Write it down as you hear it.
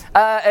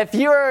If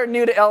you are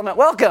new to Element,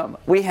 welcome.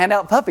 We hand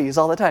out puppies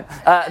all the time.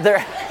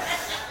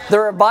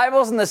 There are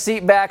Bibles in the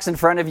seat backs in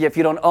front of you. If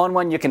you don't own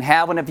one, you can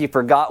have one. If you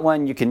forgot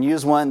one, you can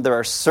use one. There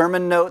are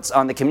sermon notes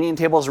on the communion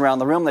tables around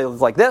the room. They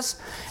look like this.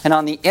 And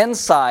on the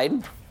inside,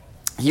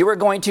 you are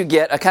going to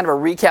get a kind of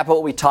a recap of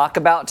what we talk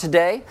about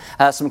today,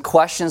 some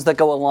questions that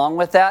go along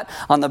with that.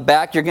 On the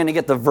back, you're going to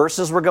get the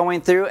verses we're going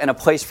through and a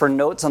place for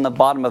notes on the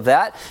bottom of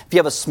that. If you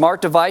have a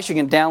smart device, you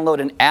can download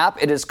an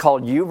app. It is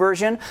called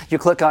YouVersion. You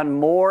click on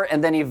More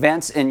and then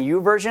Events in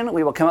YouVersion.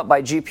 We will come up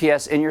by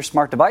GPS in your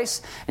smart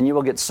device, and you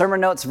will get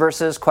sermon notes,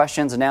 verses,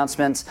 questions,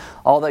 announcements,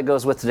 all that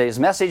goes with today's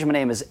message. My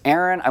name is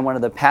Aaron. I'm one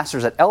of the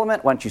pastors at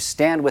Element. Why don't you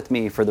stand with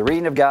me for the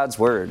reading of God's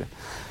Word.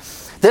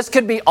 This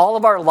could be all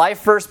of our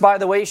life verse, by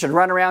the way. You should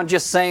run around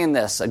just saying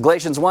this.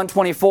 Galatians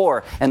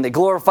 1:24, and they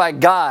glorify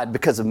God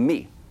because of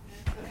me.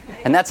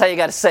 And that's how you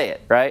got to say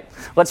it, right?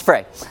 Let's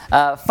pray.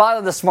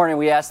 Father, this morning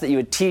we ask that you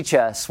would teach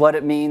us what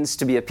it means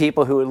to be a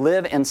people who would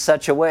live in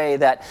such a way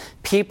that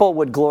people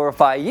would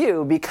glorify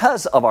you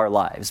because of our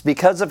lives,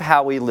 because of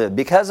how we live,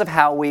 because of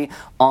how we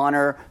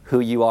honor who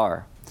you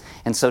are.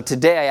 And so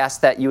today I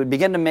ask that you would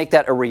begin to make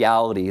that a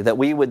reality, that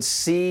we would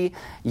see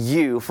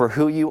you for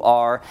who you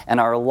are and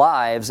our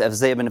lives as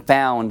they have been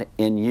found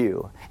in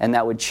you. And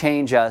that would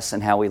change us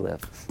and how we live.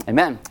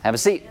 Amen. Have a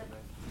seat.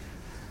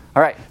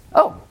 All right.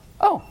 Oh,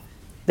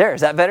 there.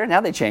 Is that better?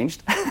 Now they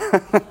changed.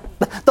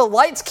 The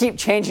lights keep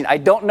changing. I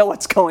don't know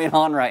what's going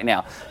on right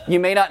now. You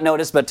may not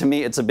notice, but to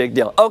me, it's a big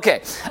deal.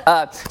 Okay,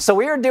 so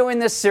we are doing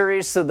this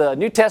series through the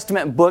New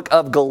Testament book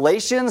of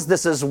Galatians.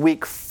 This is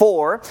week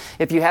 4.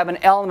 If you have an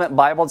Element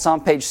Bible, it's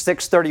on page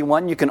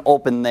 631. You can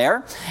open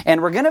there.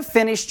 And we're going to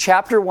finish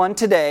chapter 1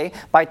 today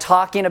by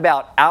talking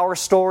about our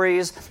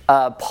stories,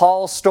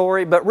 Paul's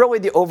story, but really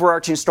the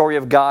overarching story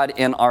of God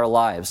in our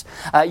lives.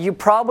 You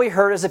probably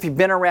heard us, if you've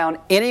been around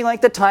any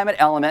length of time at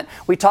Element,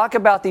 we talk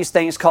about these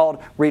things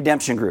called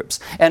redemption groups.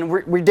 And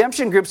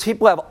redemption groups,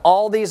 people have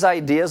all these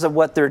ideas of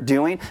what they're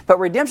doing, but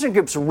redemption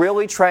groups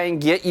really try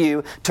and get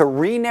you to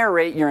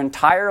re-narrate your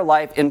entire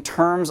life in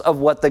terms of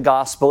what the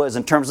gospel is,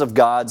 in terms of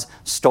God's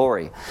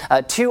story.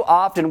 Too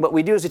often, what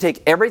we do is we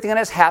take everything that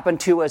has happened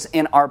to us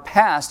in our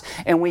past,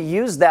 and we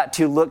use that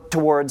to look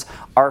towards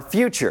our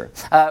future.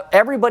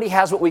 Everybody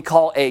has what we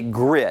call a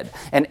grid,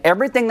 and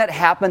everything that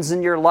happens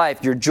in your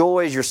life, your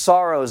joys, your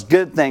sorrows,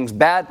 good things,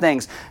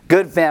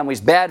 good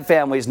families, bad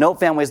families, no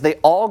families, they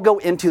all go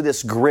into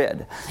this grid.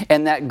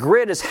 And that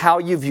grid is how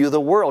you view the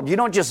world. You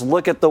don't just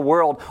look at the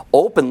world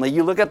openly.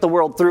 You look at the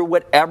world through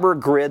whatever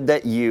grid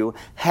that you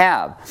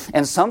have.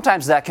 And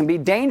sometimes that can be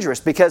dangerous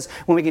because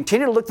when we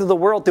continue to look through the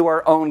world through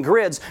our own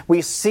grids,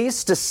 we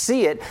cease to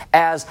see it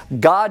as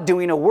God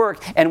doing a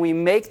work, and we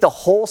make the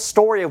whole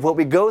story of what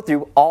we go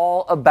through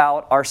all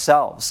about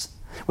ourselves.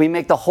 We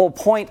make the whole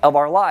point of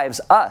our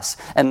lives us,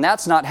 and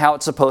that's not how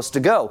it's supposed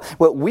to go.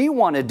 What we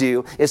want to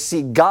do is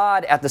see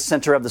God at the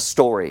center of the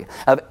story,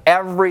 of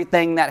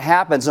everything that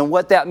happens. And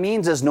what that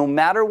means is no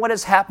matter what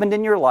has happened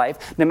in your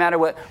life, no matter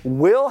what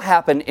will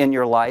happen in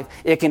your life,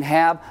 it can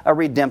have a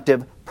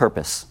redemptive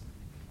purpose.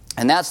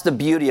 And that's the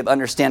beauty of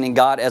understanding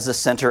God as the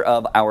center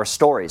of our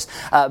stories.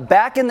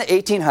 Back in the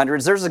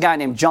 1800s, there's a guy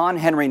named John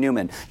Henry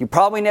Newman. You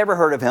probably never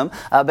heard of him,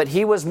 but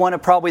he was one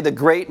of probably the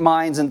great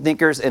minds and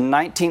thinkers in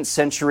 19th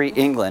century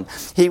England.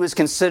 He was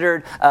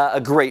considered a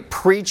great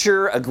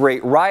preacher, a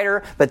great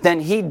writer, but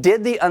then he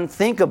did the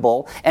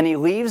unthinkable, and he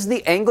leaves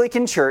the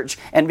Anglican Church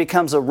and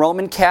becomes a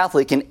Roman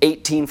Catholic in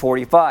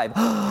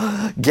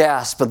 1845.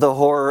 Gasp, the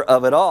horror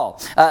of it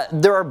all.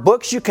 There are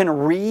books you can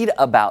read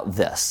about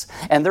this,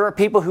 and there are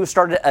people who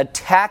started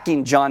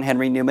attacking John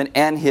Henry Newman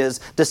and his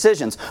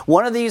decisions.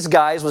 One of these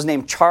guys was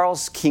named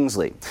Charles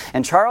Kingsley,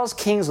 and Charles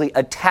Kingsley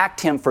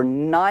attacked him for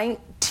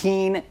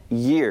 19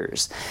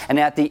 years. And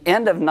at the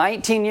end of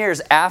 19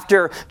 years,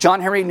 after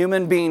John Henry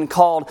Newman being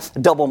called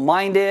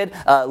double-minded,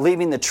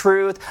 leaving the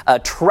truth, a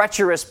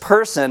treacherous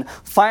person,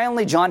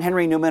 finally John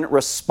Henry Newman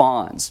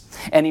responds.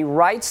 And he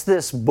writes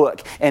this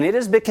book, and it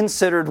has been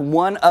considered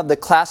one of the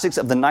classics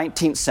of the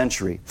 19th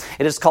century.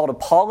 It is called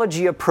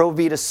Apologia Pro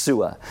Vita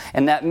Sua,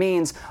 and that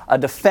means a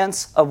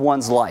defense of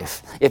one's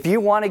life. If you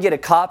want to get a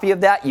copy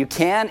of that, you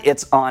can.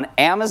 It's on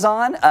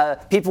Amazon.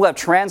 People have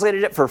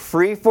translated it for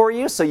free for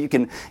you, so you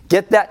can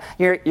get that.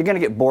 You're going to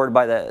get bored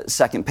by the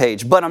second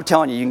page, but I'm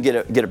telling you, you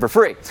can get it for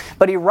free.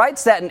 But he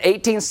writes that in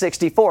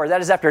 1864. That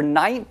is after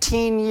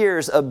 19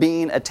 years of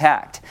being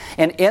attacked.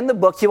 And in the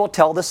book, he will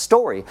tell the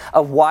story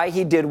of why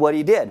he did what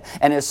he did.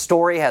 And his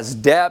story has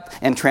depth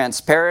and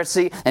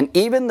transparency. And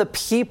even the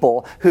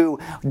people who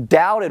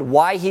doubted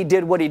why he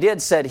did what he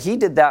did said he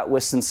did that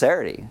with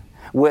sincerity.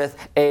 with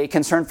a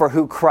concern for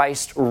who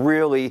Christ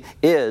really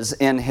is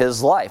in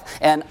his life.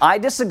 And I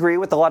disagree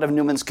with a lot of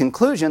Newman's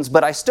conclusions,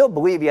 but I still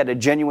believe he had a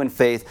genuine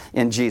faith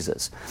in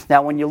Jesus.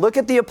 Now, when you look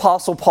at the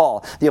Apostle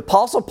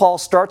Paul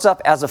starts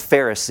off as a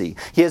Pharisee.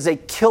 He is a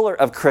killer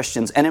of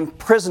Christians, an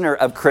imprisoner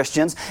of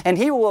Christians, and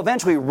he will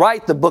eventually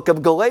write the book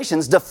of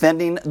Galatians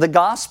defending the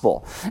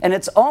gospel. And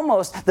it's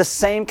almost the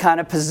same kind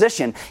of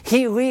position.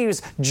 He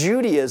leaves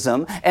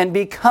Judaism and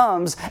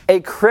becomes a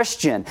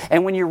Christian.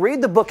 And when you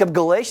read the book of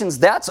Galatians,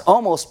 that's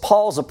almost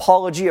Paul's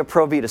apologia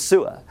pro vita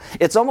sua.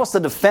 It's almost the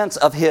defense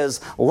of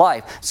his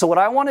life. So what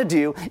I want to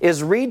do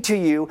is read to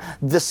you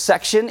the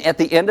section at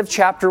the end of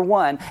chapter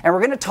 1, and we're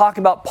going to talk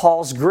about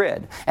Paul's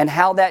grid and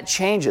how that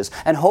changes.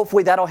 And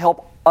hopefully that'll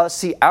help us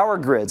see our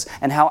grids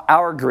and how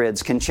our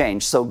grids can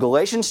change. So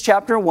Galatians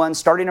chapter 1,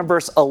 starting in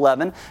verse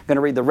 11, I'm going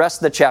to read the rest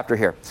of the chapter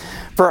here.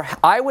 For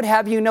I would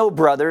have you know,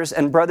 brothers,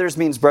 and brothers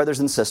means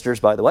brothers and sisters,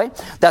 by the way,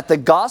 that the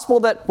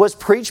gospel that was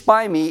preached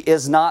by me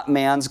is not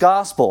man's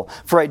gospel.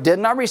 For I did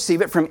not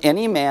receive it from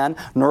any man,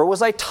 nor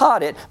was I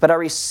taught it, but I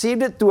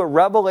received it through a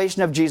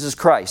revelation of Jesus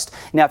Christ.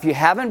 Now, if you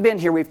haven't been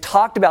here, we've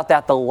talked about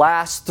that the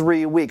last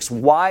 3 weeks,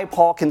 why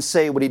Paul can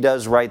say what he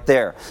does right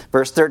there.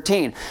 Verse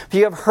 13, for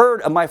you have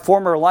heard of my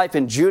former life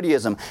in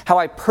Judaism, how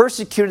I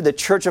persecuted the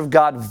church of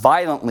God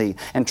violently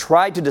and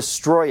tried to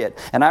destroy it.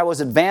 And I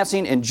was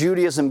advancing in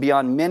Judaism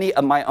beyond many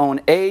of my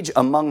own age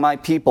among my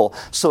people.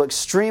 So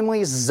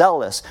extremely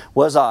zealous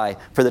was I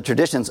for the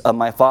traditions of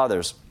my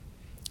fathers.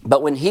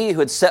 But when he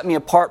who had set me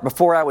apart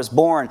before I was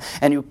born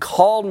and who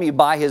called me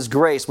by his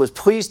grace was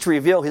pleased to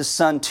reveal his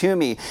Son to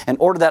me in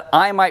order that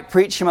I might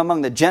preach him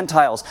among the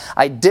Gentiles,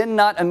 I did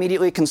not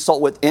immediately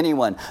consult with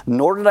anyone,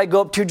 nor did I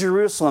go up to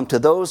Jerusalem to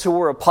those who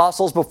were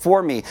apostles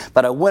before me,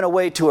 but I went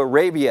away to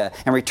Arabia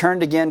and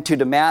returned again to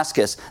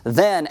Damascus.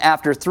 Then,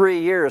 after 3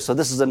 years, so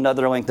this is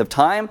another length of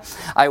time,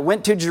 I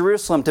went to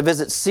Jerusalem to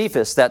visit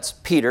Cephas, that's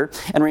Peter,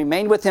 and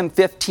remained with him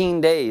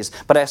 15 days.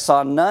 But I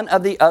saw none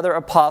of the other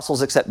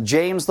apostles except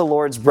James, the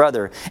Lord's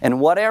brother. And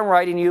what I am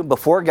writing you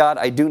before God,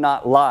 I do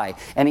not lie.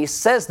 And he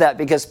says that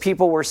because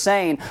people were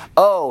saying,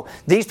 oh,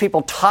 these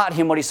people taught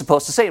him what he's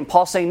supposed to say. And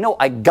Paul's saying, no,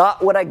 I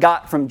got what I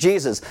got from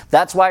Jesus.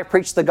 That's why I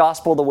preach the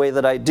gospel the way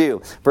that I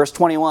do. Verse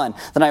 21,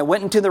 then I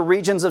went into the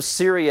regions of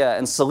Syria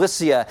and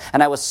Cilicia,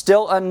 and I was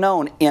still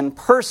unknown in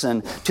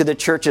person to the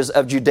churches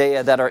of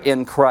Judea that are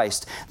in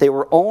Christ. They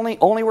were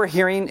only were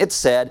hearing it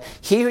said,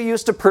 he who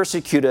used to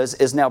persecute us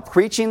is now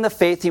preaching the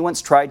faith he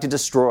once tried to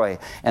destroy.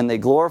 And they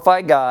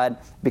glorify God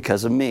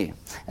because of me.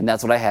 And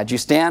that's what I had you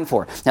stand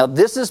for. Now,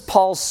 this is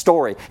Paul's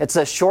story. It's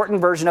a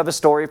shortened version of a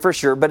story for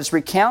sure, but it's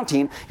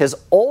recounting his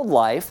old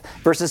life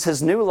versus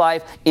his new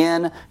life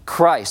in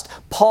Christ.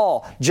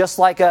 Paul, just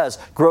like us,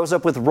 grows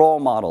up with role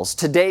models.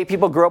 Today,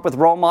 people grow up with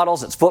role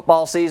models. It's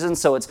football season,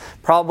 so it's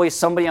probably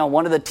somebody on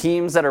one of the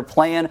teams that are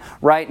playing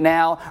right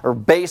now, or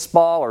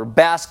baseball, or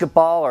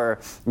basketball, or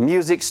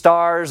music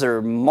stars,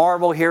 or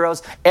Marvel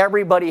heroes.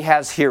 Everybody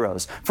has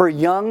heroes. For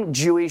young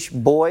Jewish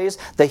boys,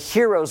 the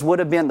heroes would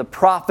have been the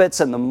prophets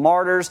and the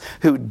martyrs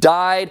who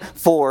died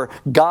for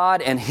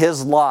God and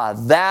his law.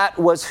 That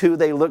was who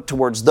they looked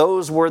towards.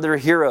 Those were their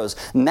heroes.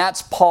 And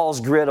that's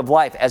Paul's grid of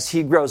life as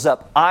he grows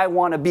up. I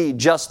want to be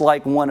just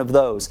like one of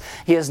those.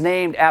 He is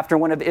named after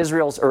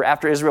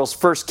after Israel's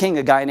first king,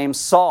 a guy named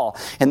Saul.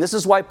 And this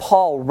is why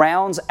Paul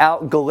rounds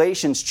out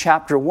Galatians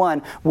chapter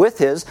 1 with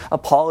his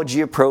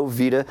apologia pro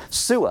vita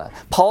sua.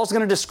 Paul's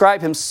going to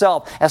describe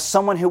himself as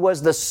someone who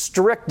was the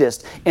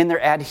strictest in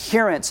their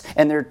adherence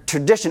and their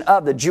tradition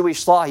of the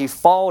Jewish law. He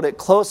followed it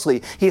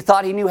closely. He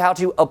thought he knew how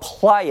to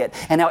apply it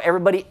and how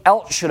everybody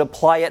else should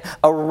apply it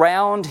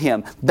around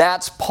him.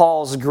 That's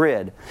Paul's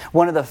grid.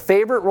 One of the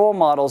favorite role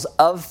models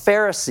of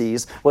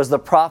Pharisees was the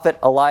prophet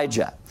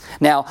Elijah.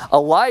 Now,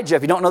 Elijah,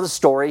 if you don't know the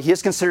story, he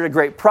is considered a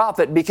great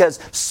prophet because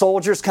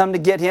soldiers come to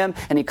get him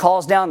and he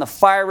calls down the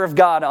fire of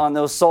God on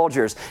those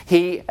soldiers.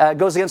 He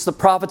goes against the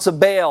prophets of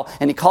Baal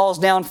and he calls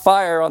down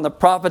fire on the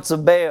prophets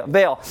of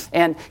Baal.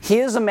 And he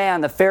is a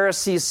man the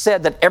Pharisees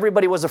said that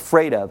everybody was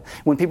afraid of.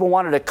 When people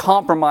wanted to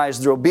compromise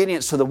their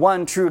obedience to the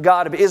one true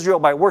God of Israel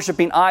by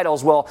worshiping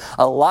idols, well,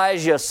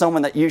 Elijah is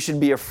someone that you should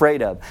be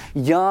afraid of.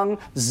 Young,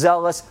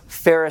 zealous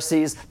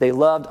Pharisees, they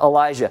loved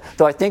Elijah.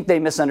 Though I think they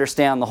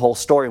misunderstand the whole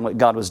story and what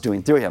God was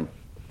doing through him.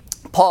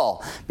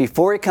 Paul,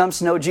 before he comes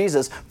to know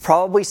Jesus,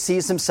 probably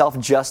sees himself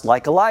just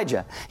like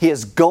Elijah. He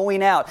is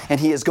going out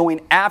and he is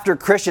going after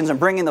Christians and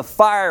bringing the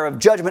fire of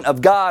judgment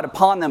of God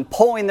upon them,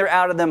 pulling them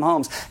out of them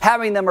homes,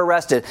 having them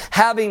arrested,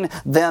 having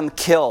them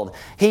killed.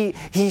 He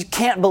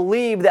can't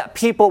believe that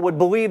people would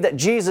believe that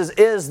Jesus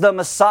is the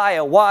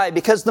Messiah. Why?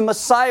 Because the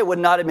Messiah would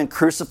not have been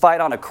crucified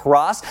on a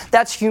cross.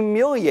 That's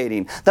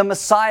humiliating. The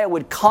Messiah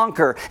would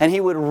conquer and he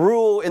would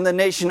rule in the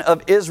nation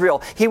of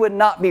Israel. He would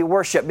not be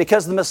worshipped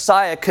because the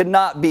Messiah could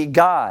not be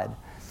God.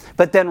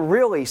 But then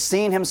really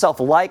seeing himself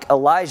like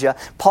Elijah,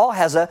 Paul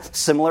has a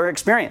similar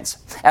experience.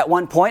 At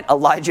one point,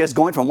 Elijah is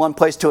going from one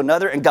place to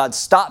another and God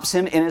stops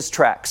him in his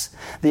tracks.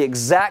 The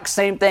exact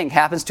same thing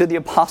happens to the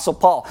Apostle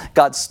Paul.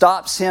 God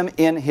stops him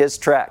in his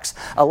tracks.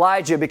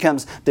 Elijah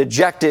becomes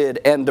dejected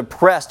and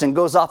depressed and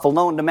goes off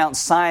alone to Mount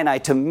Sinai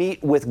to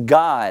meet with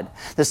God.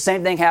 The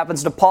same thing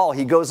happens to Paul.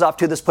 He goes off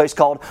to this place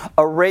called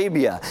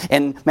Arabia.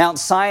 In Mount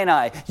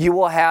Sinai, you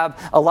will have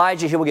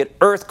Elijah, he will get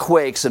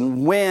earthquakes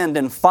and wind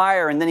and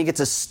fire, and then he gets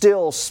a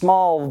still,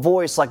 small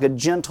voice like a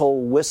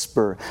gentle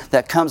whisper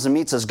that comes and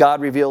meets as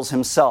God reveals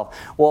himself.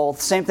 Well,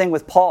 same thing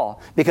with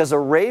Paul, because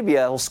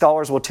Arabia,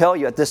 scholars will tell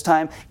you at this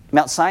time,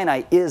 Mount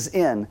Sinai is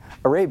in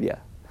Arabia.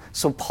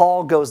 So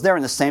Paul goes there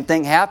and the same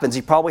thing happens.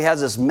 He probably has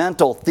this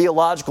mental,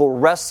 theological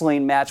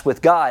wrestling match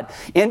with God.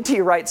 N.T.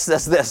 Wright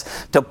says this,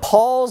 to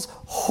Paul's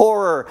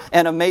horror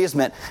and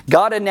amazement,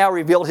 God had now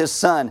revealed his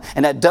Son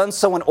and had done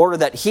so in order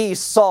that he,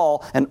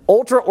 Saul, an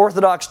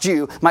ultra-Orthodox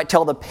Jew, might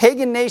tell the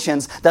pagan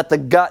nations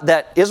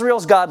that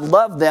Israel's God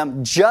loved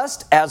them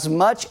just as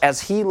much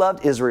as he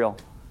loved Israel.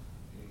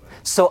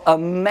 So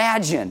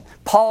imagine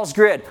Paul's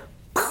grid.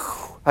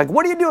 Like,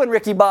 what are you doing,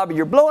 Ricky Bobby?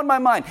 You're blowing my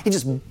mind. He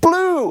just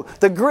blew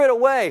the grid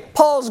away.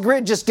 Paul's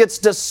grid just gets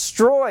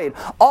destroyed.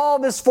 All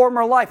of his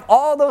former life,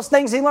 all those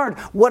things he learned.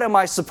 What am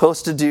I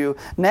supposed to do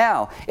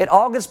now? It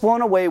all gets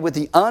blown away with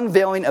the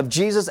unveiling of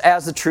Jesus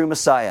as the true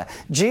Messiah.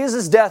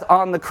 Jesus' death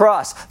on the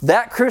cross,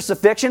 that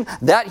crucifixion,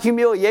 that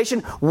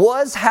humiliation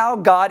was how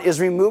God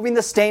is removing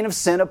the stain of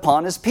sin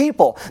upon his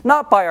people.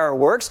 Not by our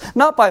works,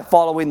 not by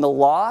following the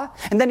law.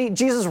 And then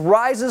Jesus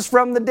rises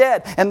from the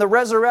dead, and the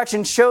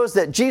resurrection shows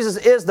that Jesus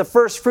is the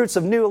first fruits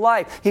of new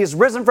life. He has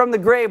risen from the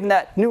grave, and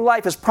that new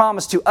life is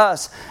promised to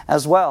us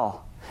as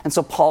well. And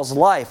so Paul's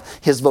life,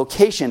 his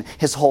vocation,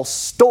 his whole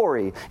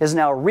story is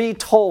now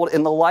retold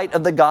in the light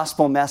of the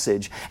gospel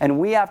message.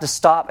 And we have to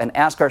stop and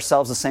ask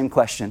ourselves the same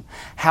question.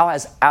 How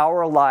has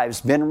our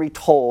lives been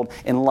retold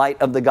in light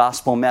of the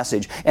gospel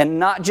message? And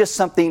not just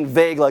something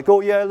vague like,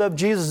 oh yeah, I love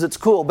Jesus, it's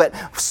cool, but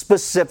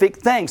specific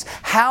things.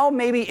 How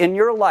maybe in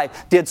your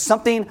life did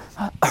something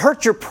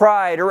hurt your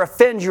pride or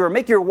offend you or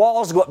make your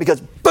walls go up because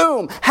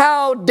boom,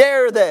 how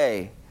dare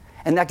they?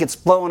 And that gets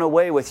blown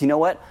away with, you know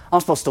what? I'm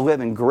supposed to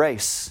live in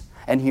grace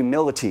and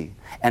humility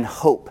and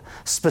hope.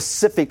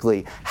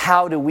 Specifically,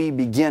 how do we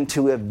begin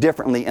to live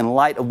differently in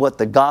light of what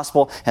the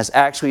gospel has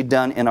actually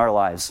done in our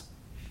lives?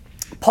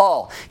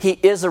 Paul, he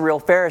is a real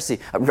Pharisee.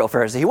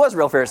 He was a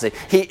real Pharisee.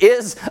 He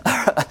is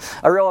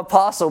a real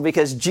apostle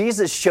because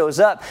Jesus shows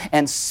up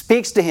and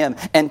speaks to him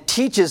and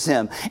teaches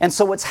him. And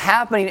so what's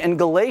happening in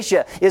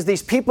Galatia is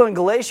these people in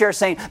Galatia are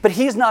saying, but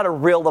he's not a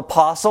real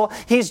apostle.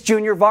 He's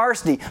junior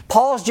varsity.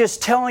 Paul's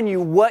just telling you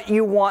what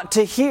you want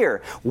to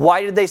hear.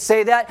 Why did they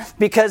say that?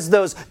 Because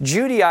those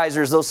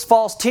Judaizers, those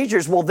false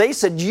teachers, well, they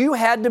said you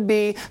had to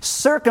be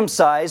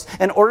circumcised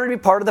in order to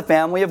be part of the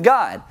family of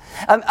God.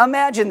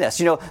 Imagine this.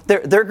 You know,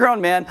 they're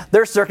grown men,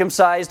 they're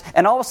circumcised,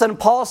 and all of a sudden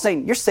Paul is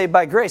saying, you're saved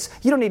by grace.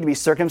 You don't need to be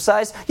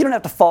circumcised. You don't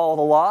have to follow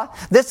the law.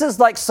 This is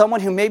like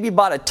someone who maybe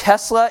bought a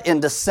Tesla in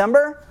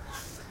December,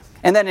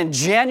 and then in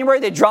January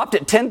they dropped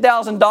it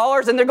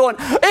 $10,000, and they're going,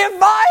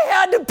 if I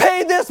had to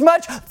pay this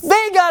much,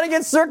 they got to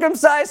get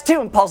circumcised too.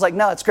 And Paul's like,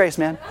 no, it's grace,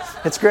 man.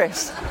 It's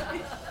grace.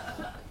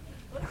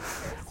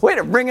 Way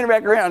to bring it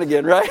back around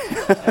again, right?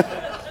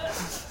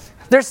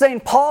 They're saying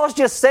Paul's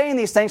just saying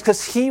these things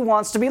because he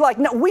wants to be liked.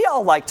 No, we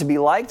all like to be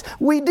liked.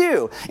 We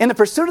do. In the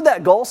pursuit of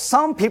that goal,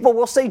 some people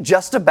will say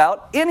just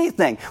about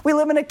anything. We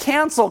live in a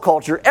cancel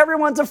culture.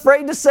 Everyone's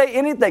afraid to say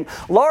anything.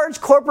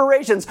 Large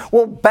corporations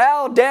will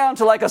bow down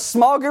to like a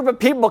small group of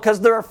people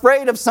because they're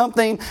afraid of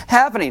something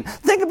happening.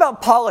 Think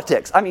about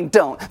politics. I mean,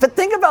 don't. But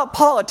think about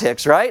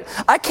politics, right?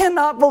 I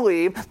cannot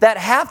believe that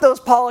half those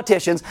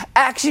politicians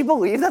actually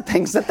believe the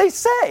things that they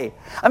say.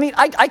 I mean,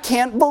 I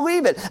can't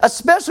believe it,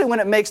 especially when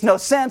it makes no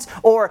sense.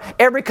 Or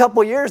every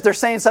couple years they're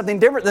saying something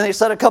different than they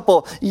said a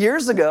couple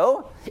years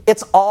ago.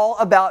 It's all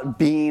about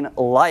being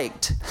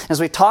liked.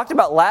 As we talked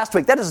about last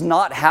week, that is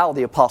not how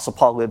the Apostle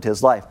Paul lived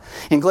his life.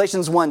 In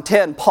Galatians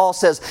 1:10, Paul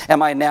says,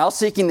 am I now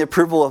seeking the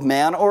approval of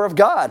man or of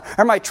God?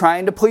 Or am I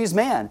trying to please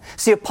man?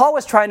 See, if Paul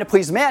was trying to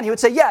please man, he would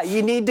say, yeah,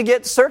 you need to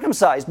get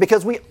circumcised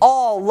because we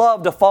all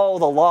love to follow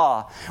the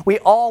law. We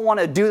all want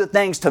to do the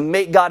things to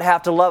make God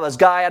have to love us.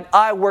 God,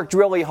 I worked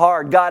really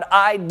hard. God,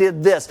 I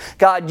did this.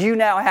 God, you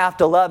now have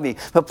to love me.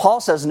 But Paul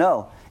says,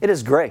 no, it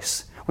is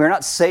grace. We are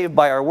not saved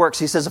by our works.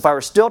 He says, if I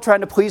were still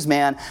trying to please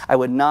man, I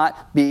would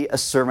not be a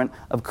servant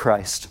of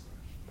Christ.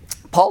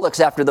 Paul looks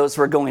after those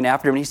who are going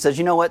after him, and he says,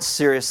 you know what?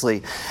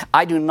 Seriously,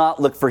 I do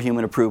not look for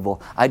human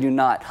approval. I do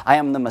not. I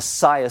am the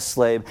Messiah's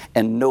slave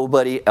and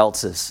nobody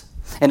else's.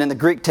 And in the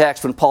Greek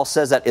text, when Paul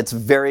says that, it's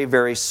very,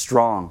 very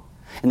strong.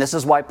 And this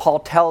is why Paul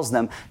tells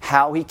them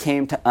how he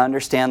came to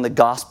understand the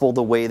gospel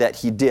the way that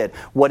he did,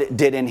 what it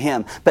did in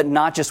him, but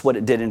not just what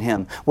it did in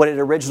him, what it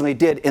originally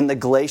did in the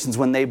Galatians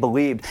when they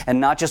believed,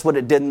 and not just what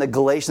it did in the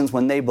Galatians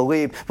when they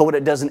believed, but what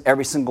it does in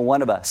every single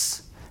one of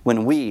us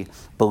when we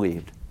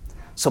believed.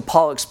 So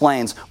Paul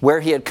explains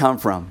where he had come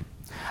from,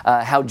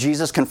 how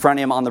Jesus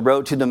confronted him on the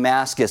road to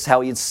Damascus,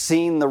 how he had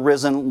seen the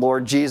risen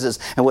Lord Jesus,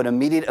 and what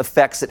immediate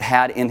effects it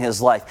had in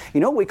his life. You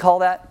know what we call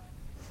that?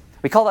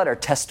 We call that our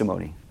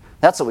testimony.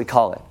 That's what we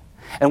call it.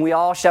 And we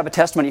all should have a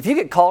testimony. If you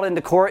get called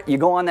into court, you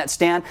go on that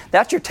stand,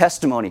 that's your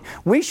testimony.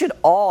 We should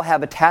all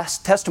have a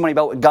testimony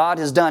about what God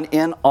has done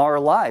in our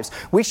lives.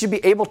 We should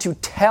be able to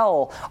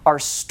tell our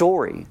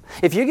story.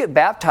 If you get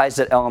baptized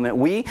at Element,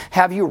 we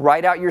have you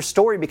write out your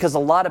story because a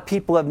lot of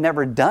people have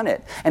never done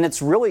it. And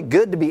it's really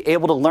good to be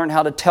able to learn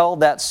how to tell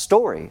that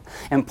story.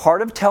 And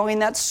part of telling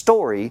that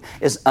story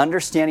is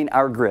understanding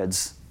our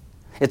grids.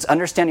 It's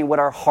understanding what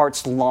our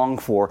hearts long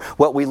for,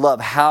 what we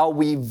love, how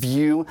we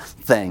view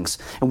things.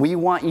 And we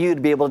want you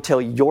to be able to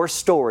tell your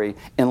story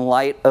in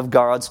light of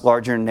God's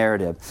larger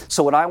narrative.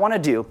 So what I want to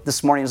do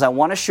this morning is I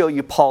want to show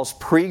you Paul's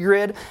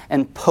pre-grid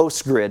and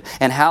post-grid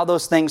and how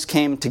those things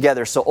came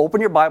together. So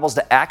open your Bibles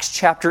to Acts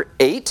chapter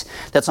 8.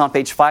 That's on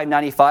page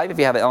 595 if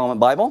you have an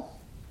Element Bible.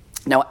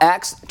 Now,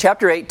 Acts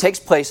chapter 8 takes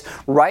place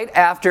right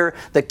after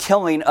the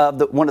killing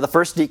of one of the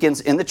first deacons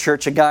in the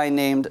church, a guy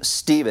named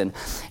Stephen.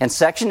 And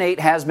section 8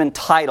 has been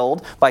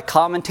titled by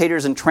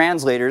commentators and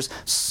translators,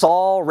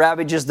 Saul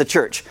Ravages the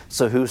Church.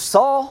 So who's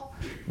Saul?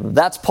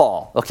 That's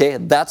Paul, okay?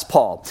 That's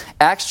Paul.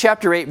 Acts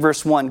chapter 8,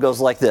 verse 1 goes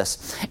like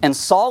this. And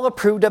Saul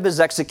approved of his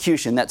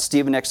execution, that's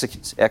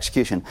Stephen's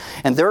execution.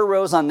 And there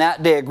arose on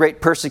that day a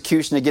great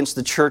persecution against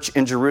the church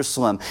in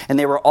Jerusalem. And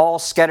they were all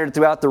scattered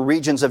throughout the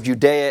regions of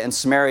Judea and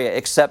Samaria,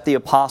 except the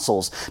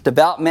apostles.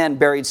 Devout men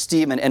buried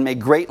Stephen and made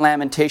great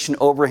lamentation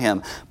over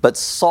him. But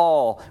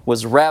Saul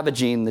was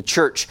ravaging the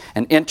church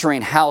and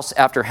entering house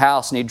after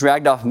house. And he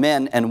dragged off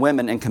men and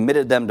women and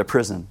committed them to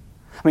prison.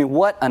 I mean,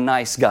 what a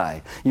nice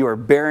guy. You are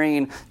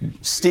burying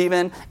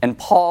Stephen and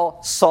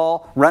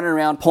Saul, running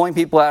around, pulling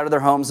people out of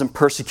their homes and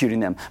persecuting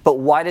them. But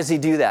why does he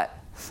do that?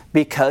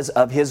 Because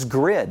of his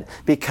grid,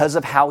 because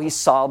of how he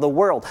saw the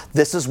world.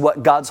 This is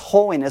what God's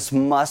holiness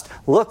must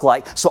look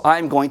like, so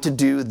I'm going to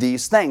do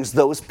these things.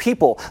 Those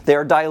people,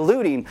 they're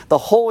diluting the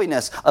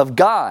holiness of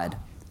God.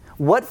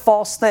 What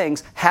false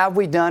things have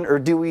we done or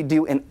do we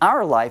do in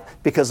our life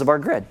because of our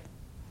grid?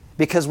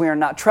 Because we are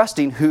not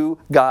trusting who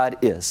God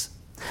is.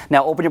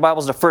 Now open your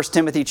Bibles to 1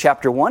 Timothy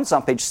chapter 1. It's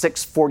on page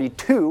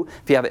 642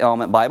 if you have an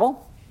Element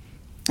Bible.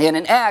 And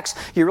in Acts,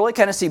 you really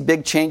kind of see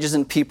big changes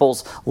in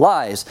people's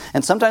lives.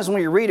 And sometimes when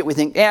we read it, we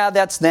think, yeah,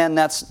 that's then,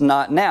 that's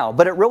not now.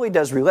 But it really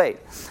does relate.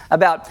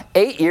 About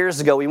 8 years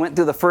ago, we went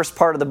through the first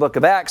part of the book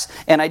of Acts,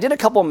 and I did a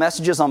couple of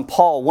messages on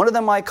Paul. One of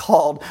them I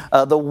called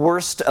the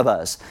worst of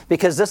us,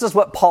 because this is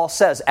what Paul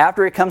says.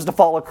 After he comes to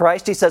follow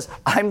Christ, he says,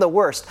 I'm the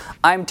worst.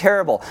 I'm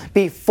terrible.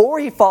 Before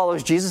he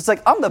follows Jesus, it's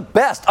like, I'm the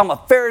best. I'm a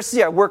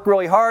Pharisee. I work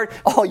really hard.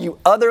 All you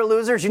other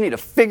losers, you need to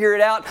figure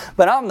it out,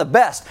 but I'm the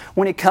best.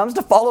 When he comes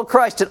to follow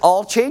Christ, it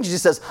all changes. He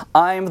says,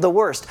 I'm the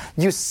worst.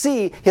 You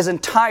see his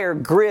entire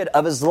grid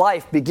of his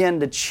life begin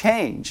to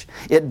change.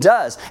 It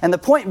does. And the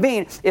point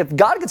being, if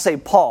God could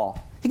save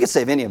Paul, he could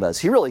save any of us.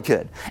 He really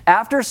could.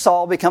 After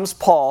Saul becomes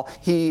Paul,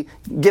 he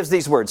gives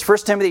these words. 1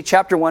 Timothy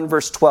chapter 1,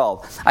 verse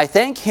 12. I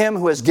thank him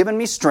who has given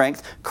me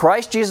strength,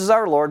 Christ Jesus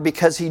our Lord,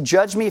 because he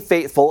judged me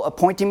faithful,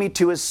 appointing me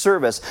to his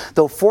service.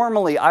 Though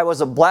formerly I was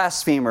a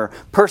blasphemer,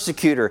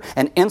 persecutor,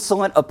 an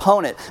insolent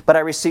opponent, but I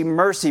received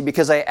mercy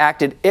because I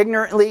acted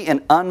ignorantly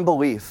in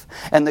unbelief.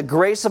 And the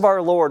grace of our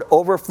Lord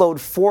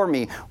overflowed for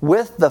me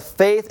with the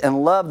faith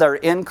and love that are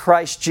in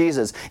Christ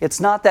Jesus. It's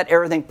not that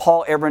everything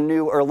Paul ever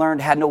knew or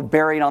learned had no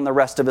bearing on the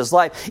rest of his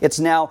life. It's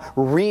now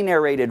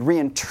re-narrated,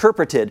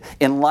 reinterpreted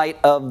in light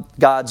of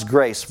God's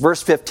grace.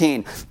 Verse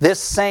 15, this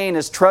saying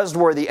is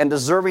trustworthy and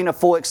deserving of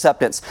full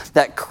acceptance,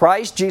 that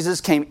Christ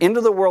Jesus came into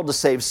the world to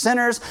save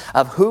sinners,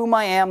 of whom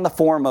I am the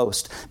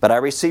foremost. But I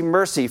receive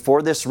mercy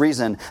for this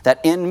reason, that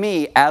in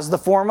me, as the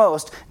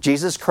foremost,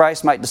 Jesus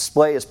Christ might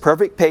display his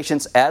perfect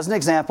patience as an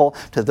example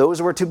to those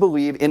who are to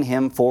believe in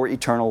him for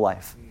eternal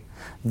life.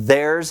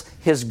 There's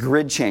his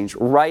grid change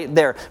right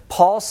there.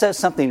 Paul says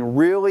something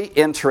really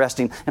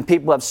interesting, and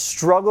people have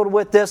struggled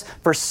with this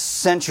for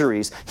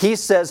centuries. He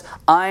says,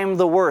 I'm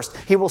the worst.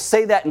 He will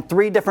say that in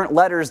 3 different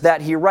letters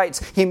that he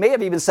writes. He may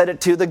have even said it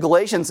to the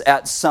Galatians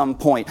at some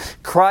point.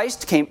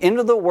 Christ came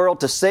into the world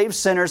to save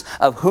sinners,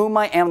 of whom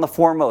I am the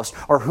foremost,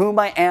 or whom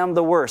I am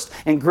the worst.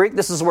 In Greek,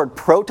 this is the word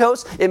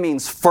protos. It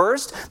means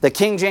first. The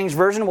King James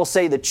Version will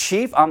say the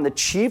chief. I'm the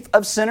chief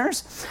of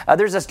sinners.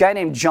 There's this guy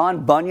named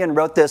John Bunyan,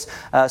 wrote this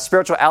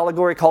spiritual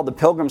allegory called The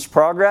Pilgrim's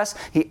Progress.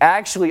 He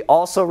actually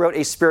also wrote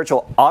a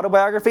spiritual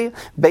autobiography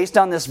based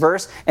on this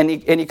verse, and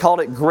he called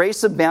it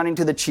Grace Abounding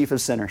to the Chief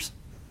of Sinners.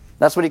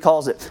 That's what he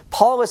calls it.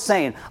 Paul is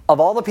saying, of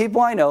all the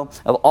people I know,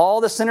 of all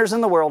the sinners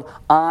in the world,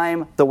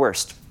 I'm the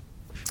worst.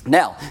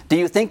 Now, do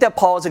you think that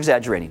Paul is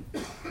exaggerating?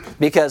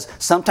 Because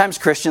sometimes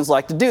Christians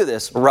like to do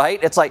this,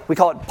 right? It's like, we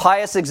call it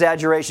pious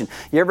exaggeration.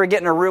 You ever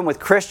get in a room with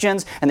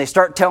Christians and they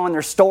start telling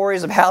their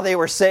stories of how they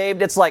were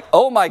saved? It's like,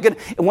 oh my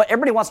goodness,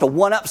 everybody wants to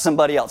one-up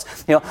somebody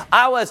else. You know,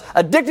 I was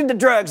addicted to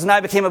drugs and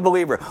I became a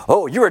believer.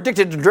 Oh, you were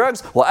addicted to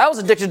drugs? Well, I was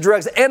addicted to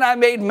drugs and I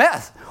made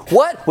meth.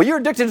 What? Well, you were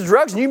addicted to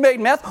drugs and you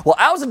made meth? Well,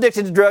 I was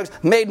addicted to drugs,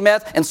 made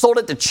meth, and sold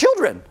it to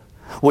children.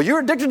 Well, you're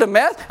addicted to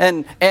meth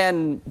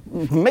and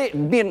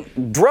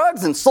being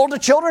drugs and sold to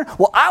children.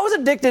 Well, I was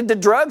addicted to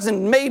drugs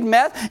and made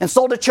meth and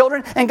sold to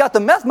children and got the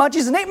meth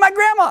munchies and ate my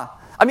grandma.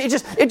 I mean,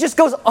 it just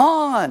goes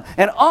on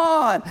and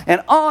on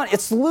and on.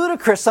 It's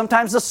ludicrous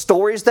sometimes the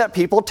stories that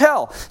people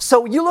tell.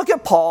 So you look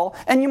at Paul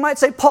and you might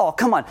say, Paul,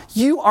 come on,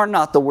 you are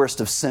not the worst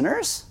of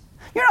sinners.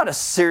 You're not a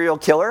serial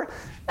killer.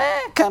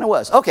 Kind of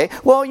was. Okay,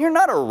 well, you're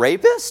not a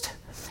rapist.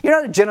 You're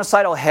not a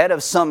genocidal head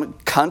of some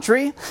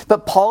country,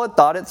 but Paul had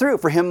thought it through.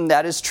 For him,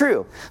 that is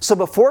true. So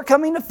before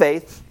coming to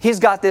faith,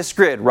 he's got this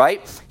grid,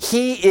 right?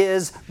 He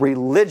is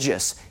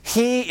religious.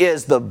 He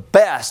is the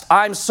best.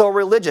 I'm so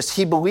religious.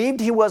 He believed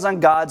he was on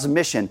God's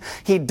mission.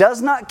 He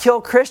does not kill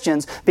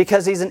Christians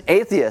because he's an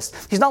atheist.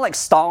 He's not like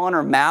Stalin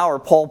or Mao or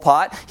Pol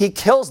Pot. He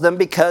kills them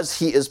because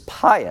he is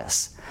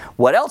pious.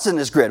 What else in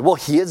this grid? Well,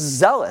 he is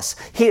zealous.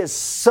 He is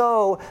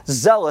so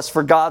zealous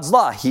for God's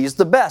law. He's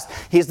the best.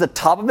 He's the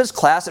top of his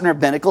class in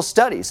rabbinical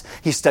studies.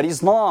 He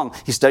studies long.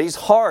 He studies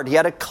hard. He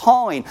had a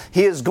calling.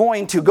 He is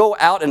going to go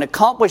out and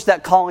accomplish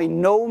that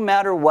calling no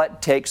matter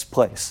what takes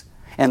place.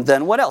 And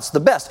then what else? The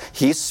best.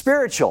 He's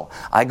spiritual.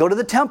 I go to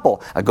the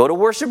temple. I go to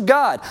worship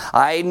God.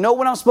 I know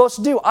what I'm supposed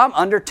to do. I'm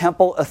under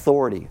temple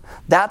authority.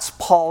 That's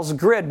Paul's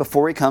grid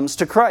before he comes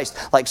to Christ.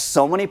 Like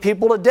so many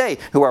people today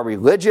who are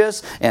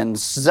religious and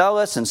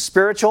zealous and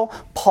spiritual,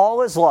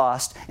 Paul is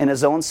lost in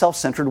his own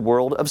self-centered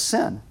world of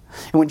sin.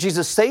 And when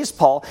Jesus saves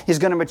Paul, he's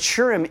going to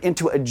mature him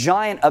into a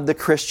giant of the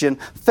Christian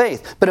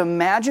faith. But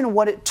imagine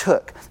what it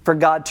took for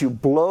God to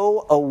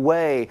blow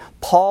away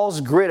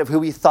Paul's grid of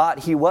who he thought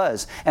he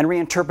was and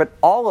reinterpret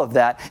all of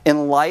that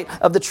in light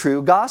of the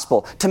true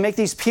gospel. To make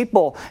these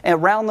people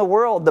around the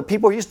world, the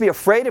people who used to be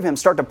afraid of him,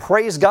 start to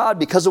praise God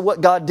because of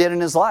what God did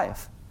in his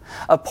life.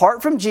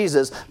 Apart from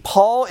Jesus,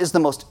 Paul is the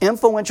most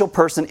influential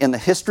person in the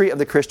history of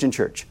the Christian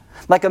church.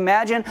 Like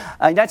imagine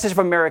the United States of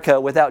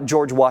America without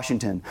George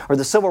Washington, or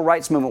the Civil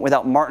Rights Movement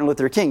without Martin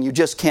Luther King. You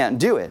just can't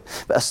do it.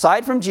 But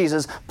aside from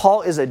Jesus,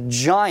 Paul is a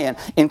giant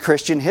in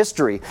Christian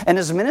history. And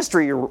his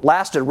ministry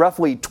lasted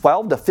roughly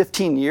 12 to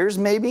 15 years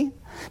maybe.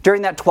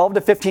 During that 12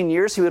 to 15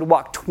 years, he would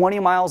walk 20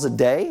 miles a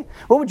day.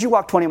 What would you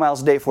walk 20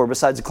 miles a day for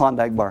besides the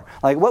Klondike bar?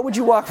 Like, what would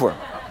you walk for?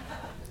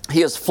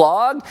 He is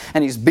flogged,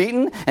 and he's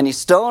beaten, and he's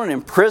stoned and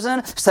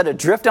imprisoned, set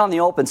adrift on the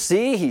open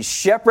sea. He's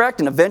shipwrecked,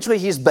 and eventually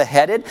he's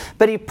beheaded.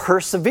 But he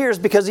perseveres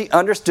because he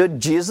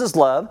understood Jesus'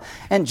 love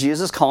and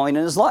Jesus' calling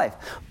in his life.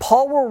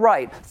 Paul will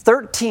write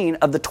 13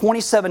 of the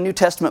 27 New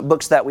Testament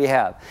books that we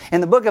have. In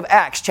the book of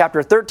Acts,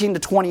 chapter 13 to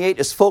 28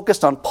 is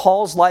focused on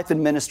Paul's life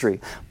and ministry.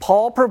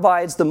 Paul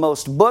provides the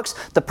most books.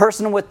 The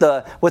person with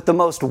the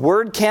most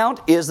word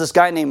count is this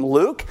guy named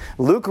Luke.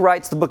 Luke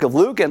writes the book of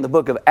Luke and the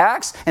book of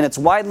Acts, and it's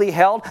widely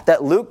held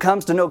that Luke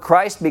comes to know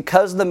Christ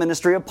because of the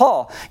ministry of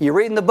Paul. You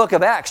read in the book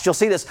of Acts, you'll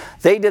see this.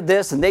 They did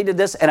this and they did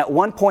this, and at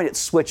one point it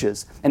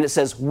switches and it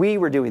says we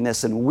were doing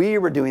this and we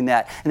were doing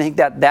that. And I think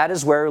that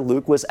is where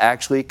Luke was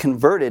actually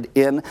converted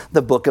in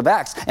the book of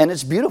Acts, and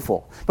it's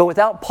beautiful. But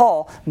without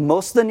Paul,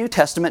 most of the New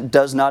Testament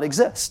does not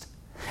exist.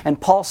 And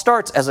Paul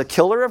starts as a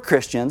killer of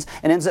Christians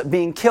and ends up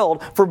being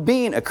killed for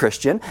being a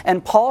Christian.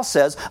 And Paul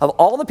says, of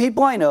all the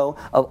people I know,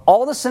 of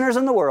all the sinners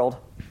in the world,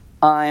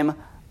 I'm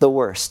the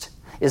worst.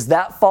 Is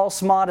that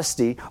false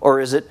modesty or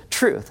is it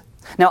truth?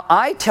 Now,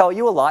 I tell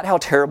you a lot how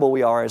terrible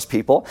we are as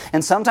people,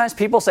 and sometimes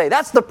people say,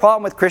 that's the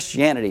problem with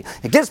Christianity.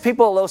 It gives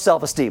people a low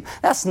self-esteem.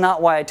 That's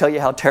not why I tell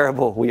you how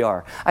terrible we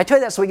are. I tell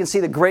you that so we can see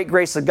the great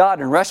grace of God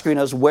in rescuing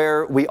us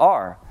where we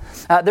are.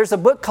 There's a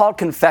book called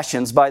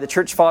Confessions by the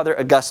church father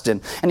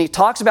Augustine, and he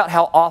talks about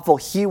how awful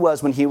he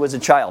was when he was a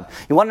child.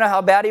 You want to know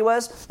how bad he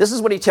was? This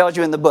is what he tells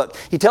you in the book.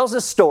 He tells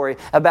this story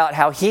about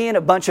how he and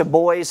a bunch of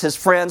boys, his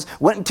friends,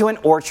 went into an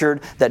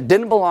orchard that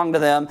didn't belong to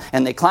them,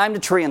 and they climbed a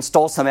tree and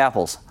stole some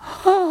apples.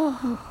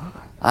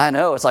 I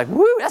know, it's like,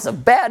 woo, that's a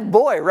bad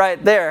boy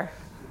right there.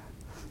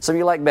 Some of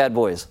you like bad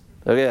boys.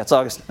 Okay, that's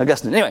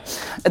Augustine. Anyway,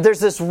 there's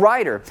this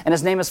writer, and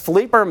his name is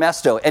Philippe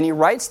Armesto, and he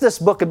writes this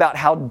book about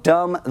how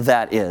dumb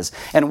that is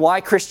and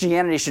why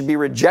Christianity should be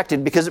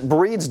rejected because it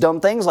breeds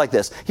dumb things like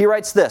this. He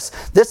writes this: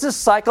 this is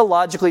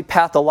psychologically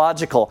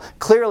pathological.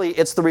 Clearly,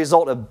 it's the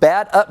result of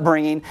bad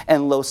upbringing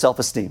and low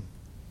self-esteem.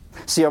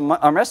 See,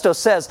 Armesto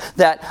says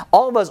that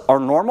all of us are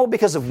normal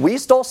because if we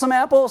stole some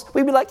apples,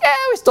 we'd be like, yeah,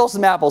 we stole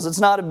some apples. It's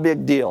not a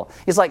big deal.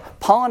 He's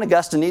like, Paul and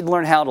Augustine need to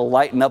learn how to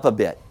lighten up a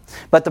bit.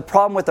 But the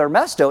problem with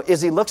Armesto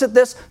is he looks at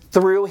this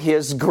through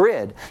his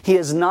grid. He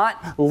is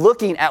not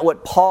looking at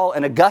what Paul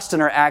and Augustine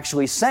are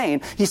actually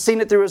saying. He's seeing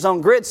it through his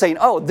own grid, saying,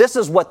 oh, this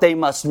is what they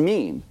must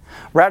mean,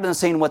 rather than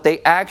saying what they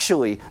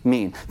actually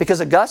mean.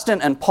 Because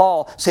Augustine and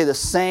Paul say the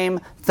same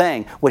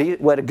thing.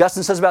 What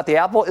Augustine says about the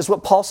apple is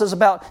what Paul says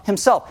about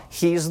himself.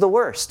 He's the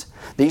worst.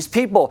 These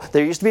people,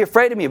 they used to be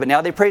afraid of me, but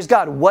now they praise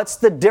God. What's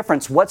the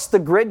difference? What's the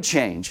grid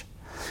change?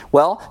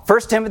 Well,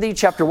 1 Timothy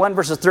chapter 1,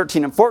 verses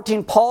 13 and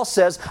 14, Paul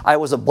says, I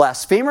was a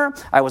blasphemer,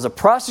 I was a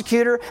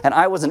prosecutor, and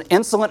I was an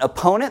insolent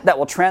opponent. That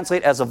will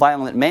translate as a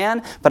violent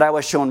man, but I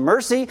was shown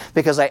mercy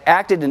because I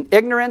acted in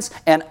ignorance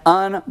and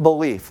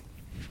unbelief.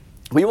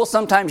 We will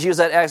sometimes use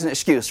that as an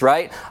excuse,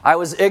 right? I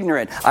was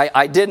ignorant.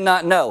 I did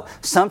not know.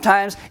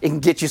 Sometimes it can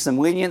get you some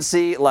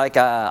leniency, like,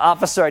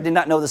 officer, I did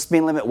not know the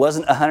speed limit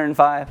wasn't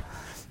 105.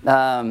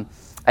 I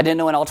didn't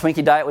know an all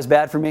Twinkie diet was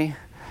bad for me.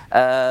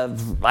 I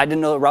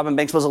didn't know that robbing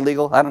banks was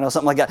illegal. I don't know,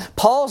 something like that.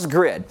 Paul's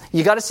grid,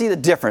 you got to see the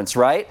difference,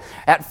 right?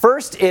 At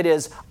first it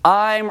is,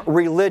 I'm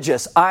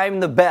religious, I'm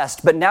the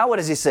best. But now what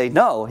does he say?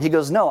 No, he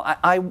goes, no,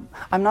 I'm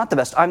not the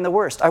best, I'm the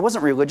worst. I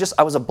wasn't religious,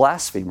 I was a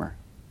blasphemer.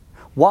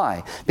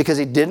 Why? Because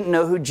he didn't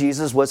know who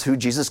Jesus was, who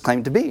Jesus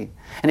claimed to be.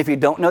 And if you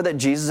don't know that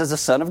Jesus is the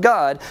Son of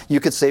God,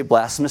 you could say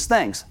blasphemous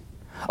things.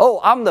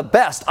 Oh, I'm the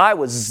best, I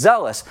was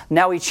zealous.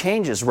 Now he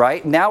changes,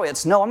 right? Now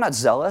it's, no, I'm not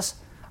zealous.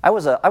 I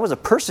was a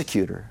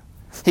persecutor.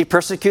 He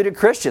persecuted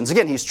Christians.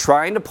 Again, he's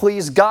trying to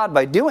please God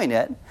by doing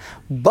it,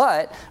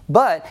 but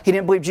he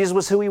didn't believe Jesus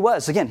was who he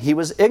was. Again, he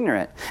was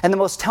ignorant. And the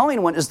most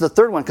telling one is the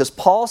third one, because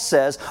Paul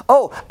says,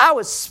 oh, I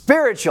was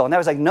spiritual. And I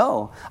was like,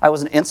 no, I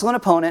was an insolent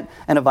opponent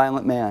and a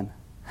violent man.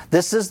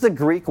 This is the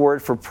Greek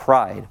word for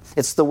pride.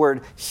 It's the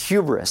word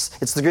hubris.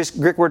 It's the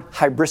Greek word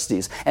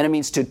hybristes, and it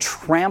means to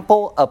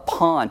trample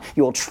upon.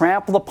 You will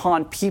trample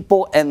upon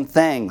people and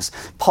things.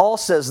 Paul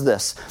says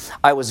this,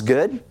 I was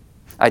good.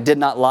 I did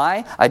not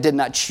lie. I did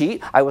not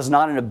cheat. I was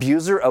not an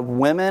abuser of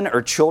women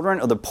or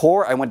children or the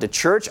poor. I went to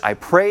church. I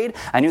prayed.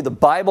 I knew the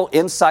Bible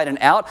inside and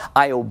out.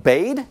 I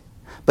obeyed.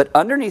 But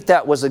underneath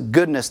that was a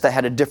goodness that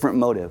had a different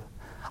motive.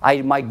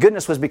 My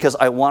goodness was because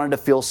I wanted to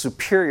feel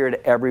superior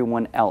to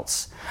everyone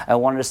else. I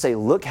wanted to say,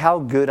 look how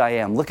good I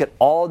am. Look at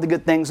all the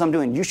good things I'm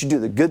doing. You should do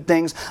the good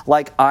things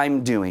like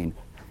I'm doing.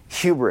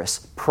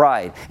 Hubris,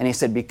 pride. And he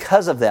said,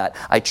 because of that,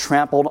 I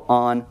trampled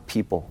on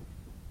people.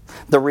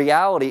 The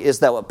reality is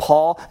that what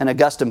Paul and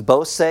Augustine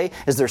both say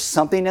is there's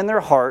something in their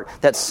heart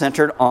that's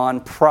centered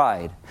on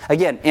pride.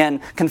 Again,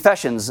 in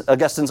Confessions,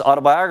 Augustine's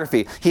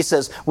autobiography, he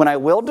says, when I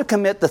willed to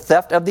commit the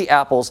theft of the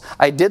apples,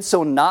 I did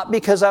so not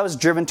because I was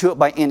driven to it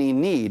by any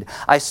need.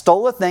 I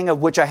stole a thing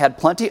of which I had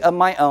plenty of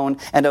my own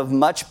and of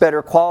much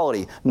better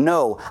quality.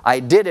 No, I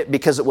did it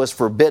because it was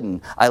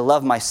forbidden. I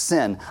love my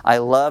sin. I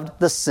loved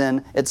the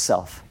sin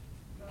itself.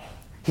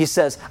 He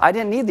says, I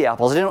didn't need the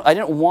apples. I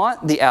didn't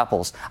want the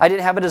apples. I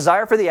didn't have a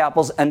desire for the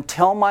apples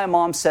until my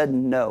mom said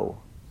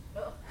no.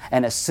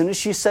 And as soon as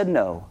she said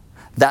no,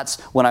 that's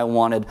when I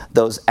wanted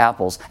those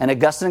apples. And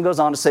Augustine goes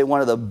on to say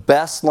one of the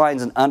best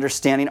lines in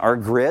understanding our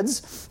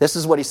grids. This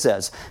is what he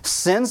says.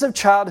 Sins of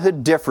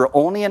childhood differ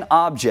only in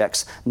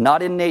objects,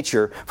 not in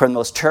nature, from the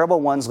most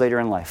terrible ones later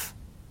in life.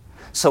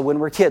 So when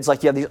we're kids,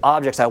 like you have these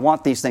objects, I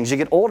want these things. You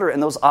get older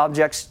and those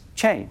objects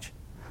change.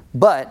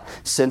 But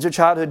sins of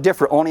childhood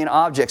differ only in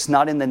objects,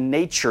 not in the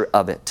nature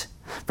of it,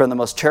 from the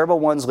most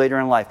terrible ones later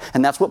in life.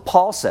 And that's what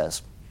Paul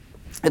says.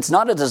 It's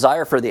not a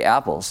desire for the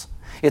apples.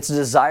 It's a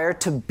desire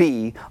to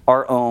be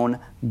our own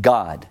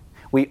God.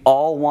 We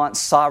all want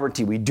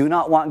sovereignty. We do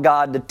not want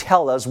God to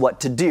tell us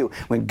what to do.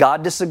 When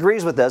God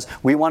disagrees with us,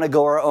 we want to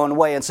go our own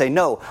way and say,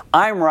 no,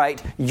 I'm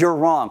right, you're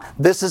wrong.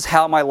 This is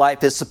how my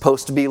life is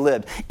supposed to be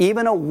lived.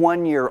 Even a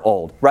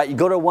 1-year-old, right? You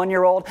go to a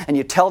 1-year-old and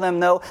you tell them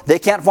no, they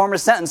can't form a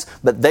sentence,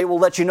 but they will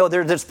let you know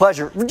their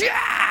displeasure.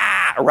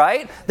 Yeah!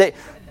 Right?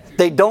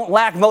 They don't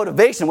lack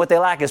motivation. What they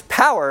lack is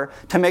power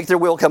to make their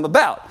will come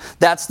about.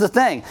 That's the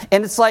thing.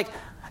 And it's like,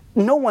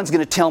 no one's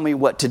going to tell me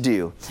what to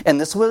do. And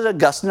this is what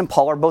Augustine and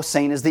Paul are both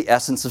saying is the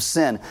essence of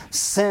sin.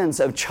 Sins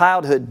of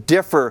childhood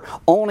differ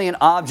only in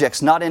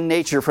objects, not in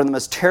nature, from the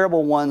most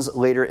terrible ones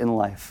later in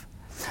life.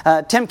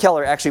 Tim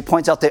Keller actually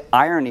points out the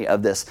irony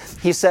of this.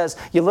 He says,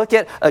 you look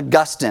at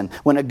Augustine.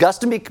 When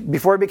Augustine,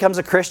 before he becomes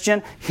a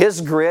Christian, his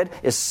grid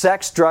is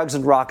sex, drugs,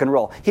 and rock and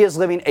roll. He is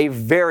living a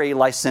very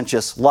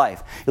licentious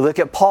life. You look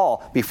at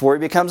Paul. Before he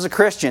becomes a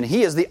Christian,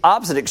 he is the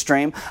opposite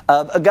extreme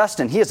of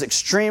Augustine. He has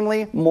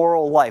extremely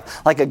moral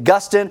life. Like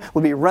Augustine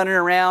would be running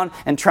around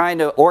and trying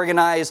to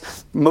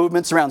organize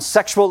movements around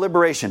sexual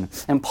liberation.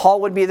 And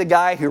Paul would be the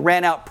guy who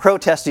ran out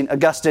protesting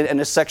Augustine and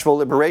his sexual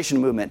liberation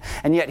movement.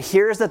 And yet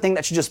here's the thing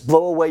that should just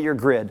blow away your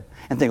grid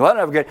and think, well, I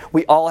don't have a grid.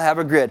 We all have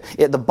a grid.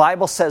 The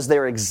Bible says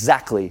they're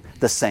exactly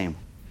the same.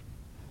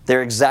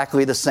 They're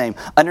exactly the same.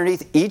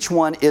 Underneath each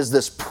one is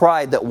this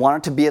pride that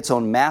wanted to be its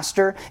own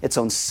master, its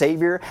own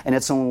savior, and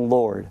its own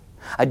Lord.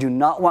 I do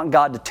not want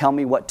God to tell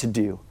me what to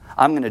do.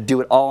 I'm going to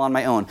do it all on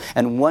my own.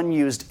 And one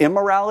used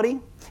immorality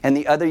and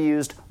the other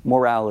used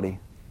morality.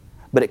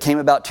 But it came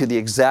about to the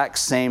exact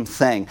same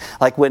thing.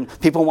 Like when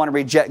people want to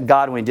reject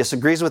God when he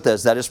disagrees with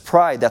us, that is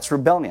pride, that's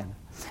rebellion.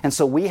 And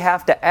so we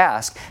have to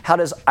ask, how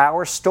does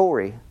our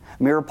story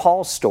mirror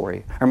Paul's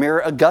story or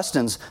mirror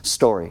Augustine's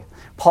story?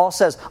 Paul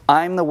says,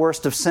 I'm the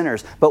worst of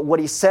sinners. But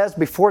what he says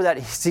before that,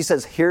 he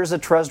says, here's a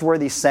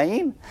trustworthy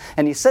saying.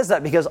 And he says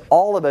that because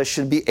all of us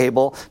should be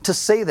able to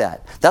say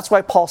that. That's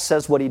why Paul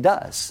says what he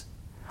does.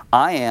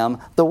 I am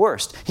the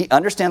worst. He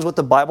understands what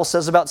the Bible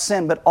says about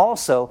sin, but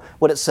also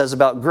what it says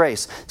about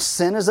grace.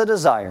 Sin is a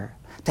desire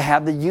to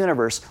have the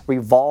universe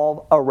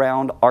revolve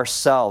around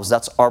ourselves.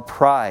 That's our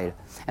pride.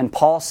 And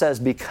Paul says,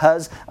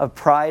 because of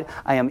pride,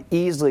 I am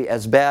easily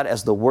as bad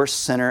as the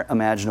worst sinner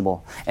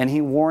imaginable. And he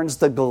warns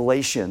the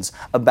Galatians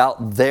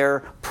about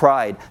their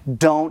pride.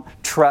 Don't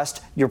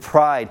trust your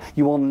pride.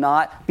 You will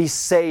not be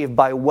saved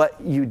by what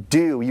you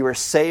do. You are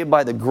saved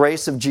by the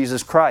grace of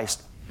Jesus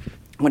Christ.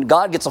 When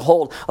God gets a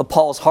hold of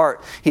Paul's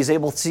heart, he's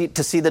able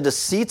to see the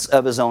deceits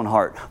of his own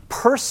heart,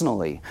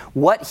 personally,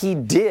 what he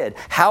did,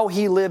 how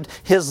he lived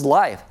his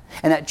life.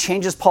 And that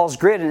changes Paul's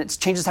grid, and it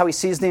changes how he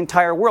sees the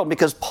entire world,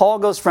 because Paul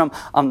goes from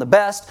I'm the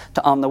best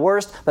to I'm the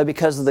worst, but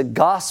because of the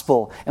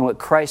gospel and what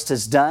Christ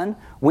has done,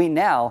 we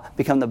now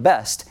become the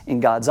best in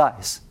God's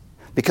eyes.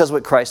 Because of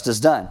what Christ has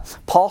done.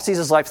 Paul sees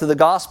his life through the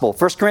gospel.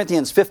 1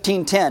 Corinthians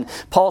 15:10,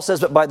 Paul says,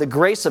 but by the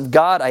grace of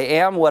God I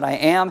am what I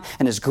am,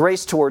 and his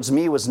grace towards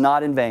me was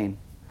not in vain.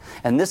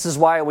 And this is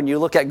why when you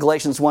look at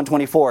Galatians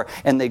 1:24,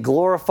 and they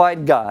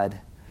glorified God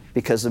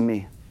because of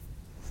me.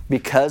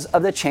 Because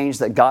of the change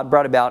that God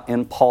brought about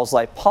in Paul's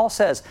life. Paul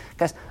says,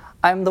 guys,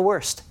 I'm the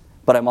worst,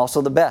 but I'm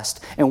also the best.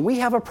 And we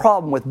have a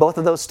problem with both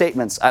of those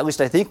statements. At least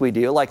I think we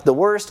do. Like the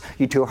worst,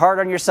 you're too hard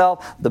on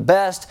yourself. The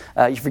best,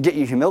 you forget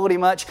your humility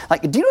much.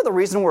 Like, do you know the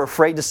reason we're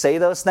afraid to say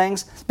those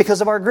things? Because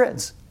of our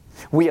grids.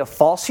 We have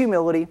false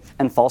humility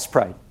and false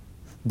pride.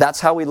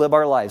 That's how we live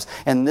our lives.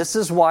 And this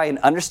is why an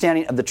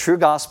understanding of the true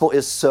gospel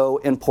is so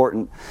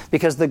important.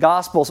 Because the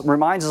gospel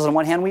reminds us, on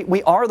one hand,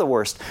 we are the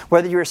worst.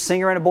 Whether you're a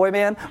singer in a boy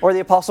band or the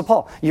Apostle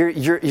Paul,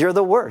 you're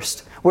the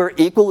worst. We're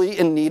equally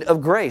in need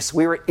of grace.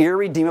 We were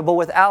irredeemable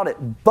without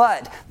it.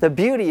 But the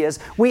beauty is,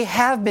 we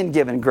have been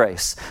given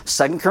grace.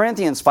 2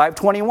 Corinthians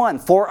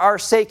 5:21, for our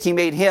sake he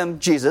made him,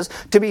 Jesus,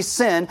 to be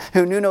sin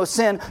who knew no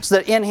sin, so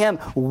that in him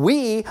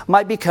we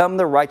might become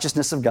the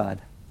righteousness of God.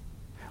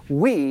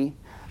 We,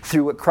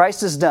 through what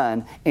Christ has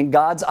done, in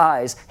God's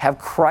eyes, have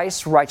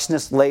Christ's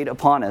righteousness laid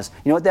upon us.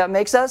 You know what that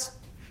makes us?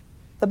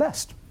 The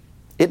best.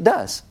 It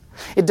does.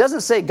 It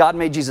doesn't say God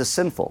made Jesus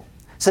sinful.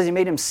 It says he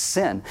made him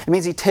sin. It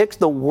means he took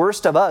the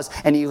worst of us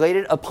and he laid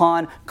it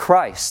upon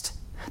Christ.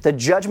 The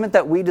judgment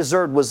that we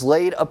deserved was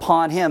laid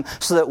upon him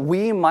so that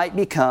we might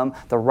become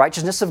the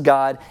righteousness of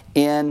God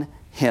in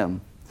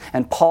him.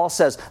 And Paul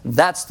says,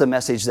 that's the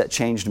message that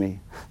changed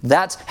me.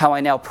 That's how I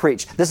now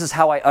preach. This is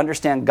how I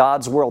understand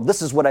God's world.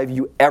 This is what I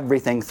view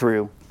everything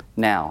through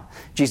now.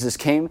 Jesus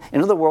came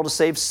into the world to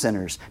save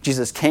sinners.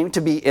 Jesus came to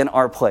be in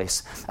our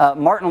place.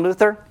 Martin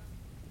Luther,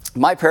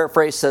 my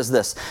paraphrase says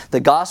this: the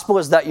gospel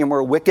is that you're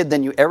more wicked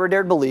than you ever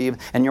dared believe,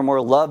 and you're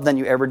more loved than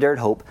you ever dared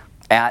hope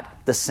at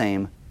the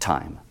same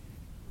time.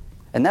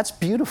 And that's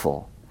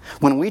beautiful.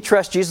 When we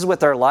trust Jesus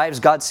with our lives,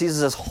 God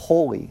sees us as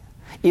holy,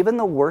 even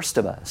the worst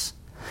of us.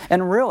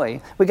 And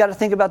really, we got to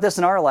think about this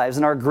in our lives,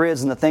 in our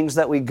grids, and the things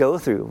that we go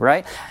through,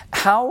 right?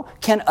 How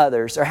can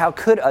others, or how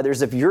could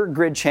others, if your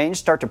grid changed,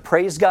 start to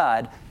praise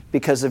God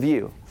because of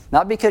you?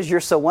 Not because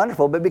you're so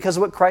wonderful, but because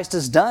of what Christ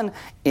has done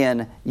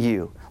in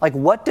you. Like,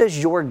 what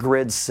does your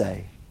grid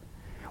say?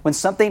 When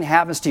something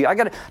happens to you, I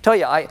got to tell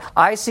you,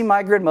 I see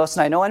my grid most,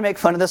 and I know I make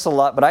fun of this a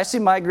lot, but I see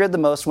my grid the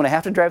most when I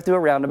have to drive through a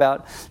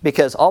roundabout,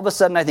 because all of a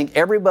sudden I think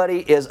everybody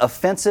is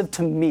offensive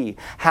to me.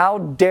 How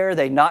dare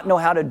they not know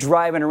how to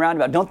drive in a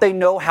roundabout? Don't they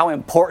know how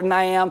important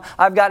I am?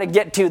 I've got to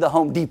get to the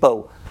Home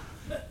Depot.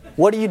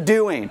 What are you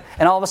doing?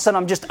 And all of a sudden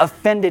I'm just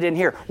offended in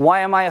here.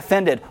 Why am I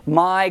offended?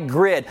 My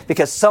grid,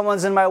 because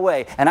someone's in my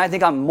way, and I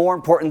think I'm more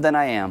important than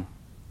I am.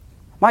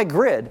 My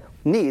grid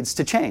needs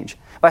to change.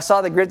 If I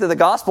saw the grid through the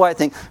gospel, I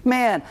think,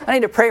 man, I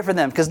need to pray for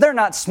them because they're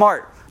not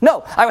smart.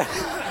 No, I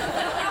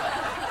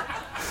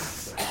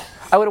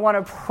would want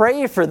to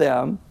pray for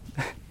them,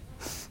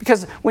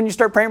 because when you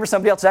start praying for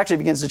somebody else, it actually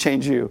begins to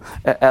change you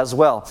as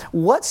well.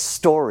 What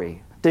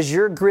story does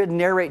your grid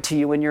narrate to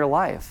you in your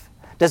life?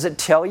 Does it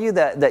tell you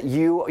that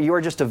you are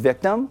just a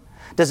victim?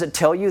 Does it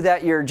tell you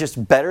that you're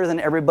just better than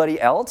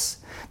everybody else?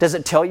 Does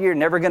it tell you you're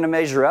never going to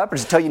measure up? Or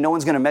does it tell you no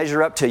one's going to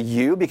measure up to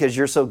you because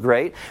you're so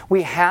great?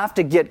 We have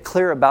to get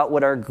clear about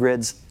what our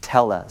grids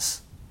tell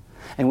us.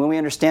 And when we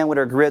understand what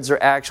our grids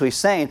are actually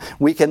saying,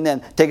 we can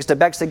then take a step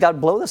back and say, God,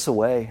 blow this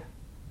away.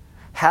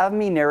 Have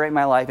me narrate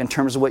my life in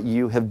terms of what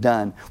you have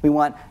done. We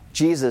want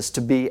Jesus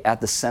to be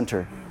at the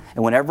center.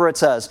 And whenever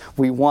it's us,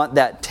 we want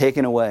that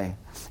taken away.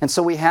 And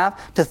so we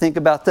have to think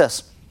about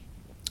this.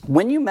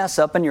 When you mess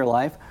up in your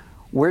life,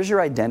 where's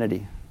your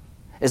identity?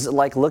 Is it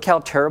like, look how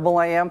terrible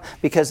I am?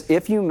 Because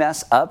if you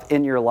mess up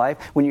in your life,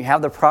 when you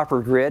have the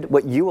proper grid,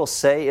 what you will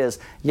say is,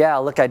 yeah,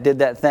 look, I did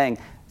that thing.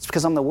 It's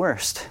because I'm the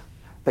worst.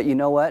 But you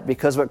know what?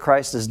 Because of what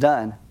Christ has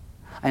done,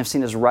 I am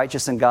seen as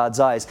righteous in God's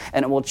eyes.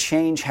 And it will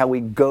change how we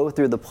go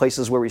through the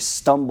places where we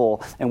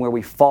stumble and where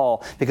we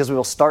fall, because we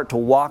will start to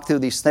walk through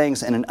these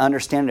things in an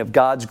understanding of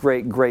God's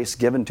great grace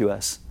given to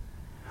us.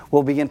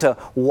 We'll begin to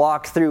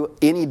walk through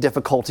any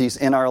difficulties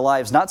in our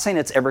lives. Not saying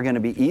it's ever going to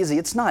be easy.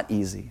 It's not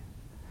easy.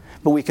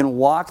 But we can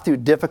walk through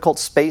difficult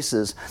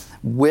spaces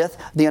with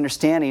the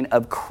understanding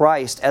of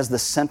Christ as the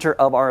center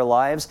of our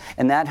lives.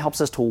 And that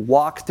helps us to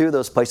walk through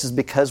those places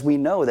because we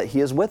know that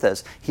He is with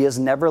us. He has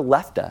never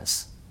left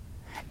us.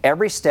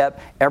 Every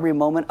step, every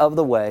moment of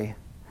the way.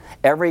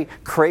 every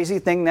crazy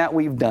thing that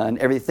we've done,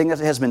 everything that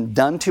has been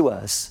done to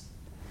us,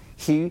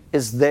 He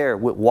is there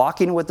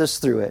walking with us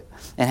through it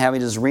and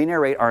having us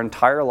re-narrate our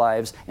entire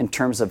lives in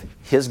terms of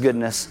His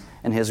goodness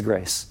and His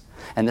grace.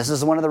 And this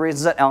is one of the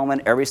reasons at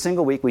Elman, every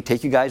single week we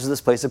take you guys to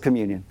this place of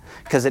communion,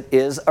 because it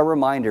is a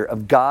reminder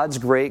of God's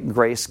great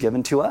grace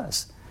given to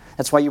us.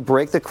 That's why you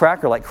break the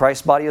cracker like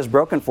Christ's body is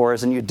broken for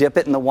us, and you dip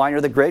it in the wine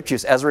or the grape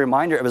juice as a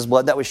reminder of His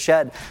blood that was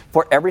shed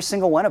for every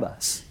single one of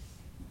us.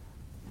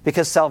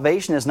 Because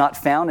salvation is not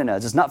found in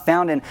us. It's not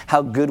found in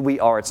how good we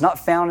are. It's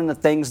not found in the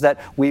things that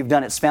we've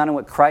done. It's found in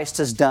what Christ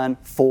has done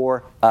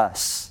for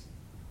us.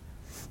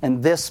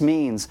 And this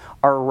means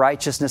our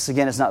righteousness,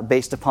 again, is not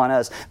based upon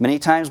us. Many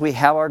times we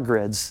have our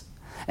grids,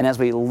 and as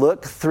we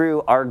look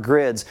through our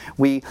grids,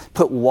 we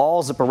put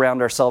walls up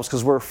around ourselves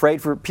because we're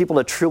afraid for people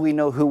to truly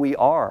know who we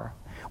are.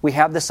 We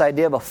have this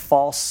idea of a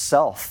false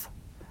self,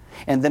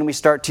 and then we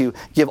start to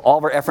give all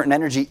of our effort and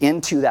energy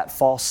into that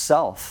false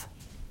self.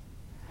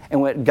 And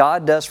what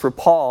God does for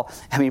Paul,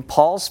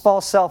 Paul's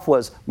false self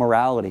was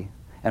morality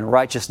and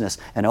righteousness,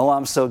 and oh,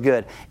 I'm so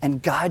good.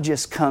 And God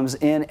just comes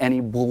in and He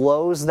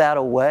blows that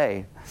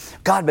away.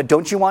 God, but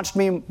don't you want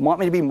me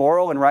to be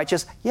moral and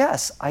righteous?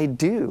 Yes, I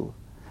do.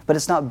 But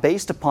it's not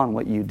based upon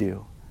what you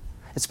do.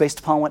 It's based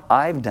upon what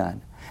I've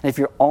done. And if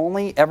you're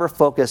only ever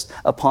focused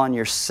upon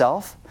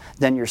yourself,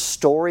 then your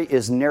story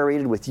is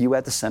narrated with you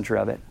at the center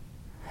of it.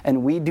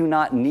 And we do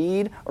not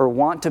need or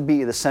want to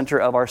be the center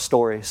of our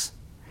stories.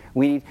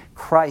 We need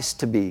Christ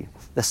to be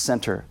the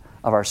center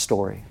of our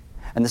story.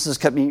 And this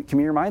is what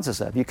community reminds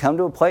us of. You come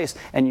to a place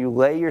and you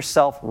lay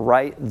yourself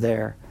right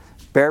there,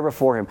 bare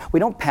before Him. We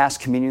don't pass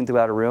communion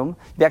throughout a room.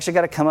 You actually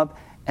got to come up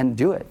and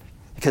do it,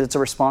 because it's a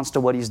response to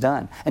what He's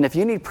done. And if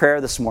you need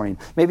prayer this morning,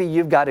 maybe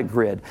you've got a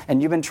grid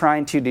and you've been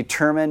trying to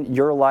determine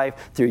your life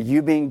through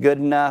you being good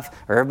enough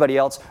or everybody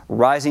else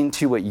rising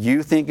to what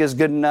you think is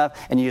good enough,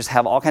 and you just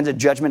have all kinds of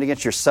judgment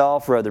against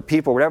yourself or other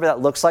people, whatever that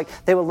looks like,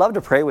 they would love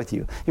to pray with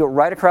you. You go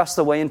right across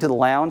the way into the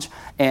lounge,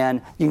 and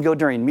you can go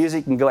during music,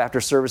 you can go after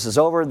service is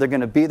over. They're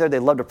going to be there. They'd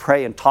love to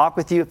pray and talk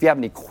with you. If you have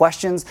any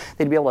questions,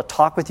 they'd be able to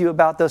talk with you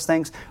about those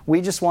things. We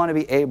just want to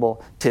be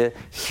able to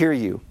hear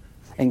you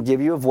and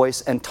give you a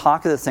voice and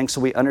talk to the things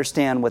so we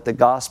understand what the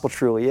gospel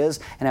truly is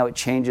and how it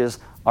changes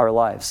our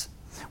lives.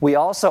 We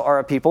also are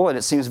a people, and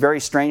it seems very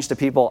strange to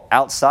people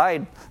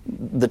outside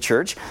the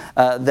church,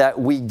 that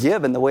we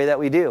give in the way that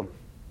we do.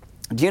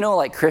 Do you know,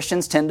 like,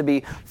 Christians tend to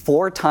be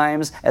 4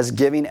 times as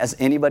giving as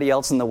anybody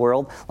else in the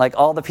world? Like,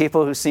 all the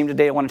people who seem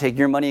today to want to take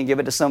your money and give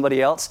it to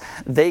somebody else,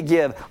 they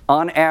give,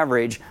 on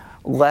average,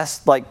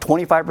 less, like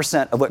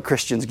 25% of what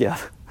Christians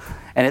give.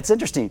 And it's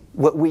interesting.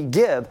 What we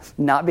give,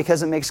 not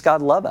because it makes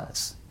God love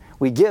us.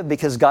 We give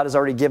because God has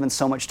already given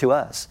so much to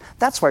us.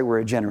 That's why we're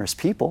a generous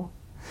people.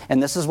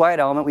 And this is why at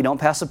Element we don't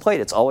pass a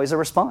plate. It's always a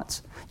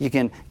response. You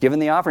can give in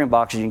the offering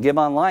boxes, you can give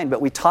online,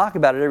 but we talk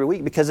about it every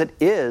week because it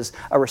is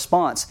a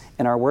response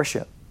in our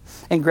worship.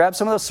 And grab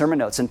some of those sermon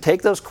notes and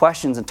take those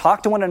questions and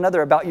talk to one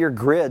another about your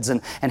grids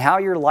and how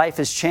your life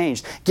has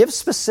changed. Give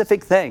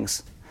specific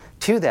things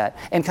to that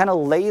and kind of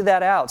lay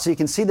that out so you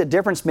can see the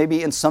difference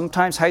maybe in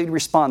sometimes how you'd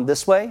respond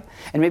this way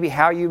and maybe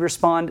how you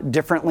respond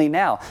differently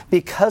now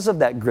because of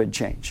that grid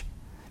change,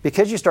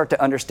 because you start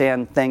to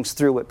understand things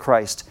through what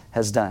Christ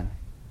has done.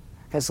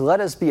 Guys,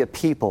 let us be a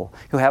people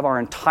who have our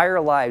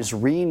entire lives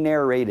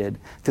re-narrated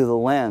through the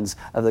lens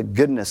of the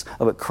goodness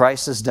of what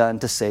Christ has done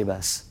to save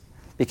us,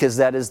 because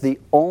that is the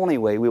only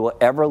way we will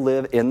ever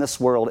live in this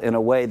world in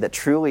a way that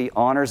truly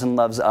honors and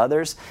loves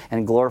others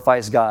and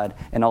glorifies God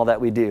in all that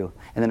we do.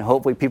 And then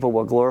hopefully people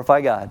will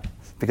glorify God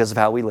because of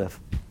how we live.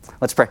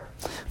 Let's pray.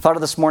 Father,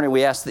 this morning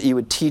we ask that you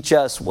would teach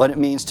us what it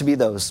means to be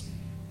those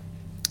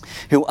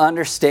who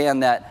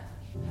understand that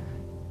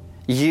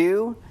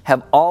you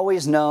have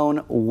always known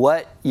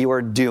what you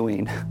are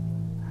doing.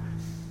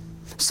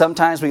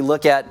 Sometimes we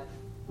look at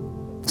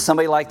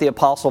somebody like the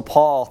Apostle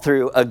Paul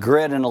through a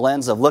grid and a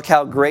lens of look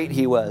how great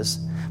he was.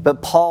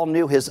 But Paul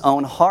knew his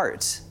own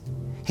heart.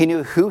 He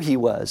knew who he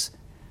was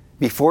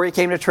before he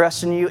came to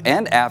trust in you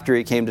and after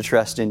he came to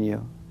trust in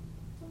you.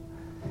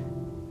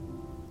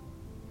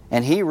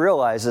 And he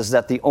realizes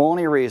that the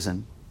only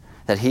reason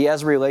that he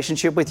has a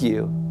relationship with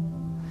you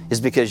is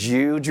because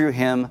you drew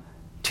him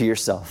to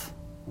yourself.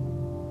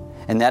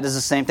 And that is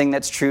the same thing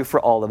that's true for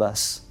all of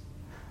us.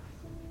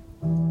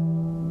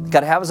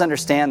 God, have us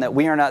understand that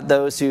we are not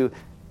those who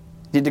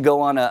need to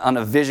go on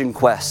a vision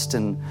quest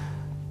and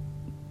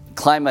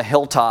climb a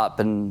hilltop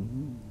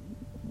and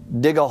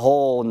dig a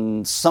hole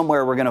and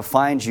somewhere we're going to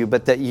find you,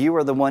 but that you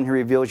are the one who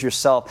reveals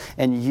yourself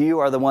and you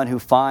are the one who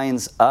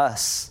finds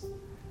us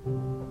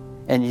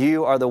and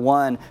you are the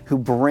one who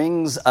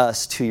brings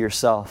us to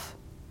yourself.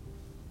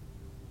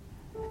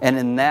 And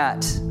in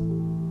that,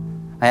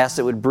 I ask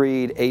that it would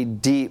breed a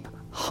deep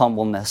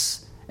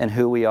humbleness in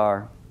who we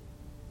are.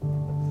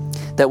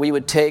 That we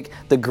would take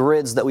the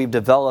grids that we've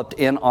developed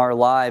in our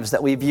lives,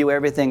 that we view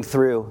everything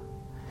through,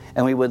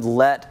 and we would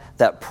let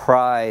that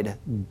pride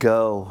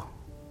go.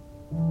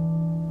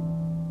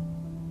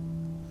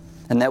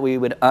 And that we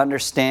would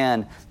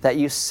understand that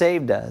you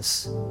saved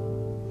us,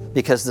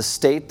 because the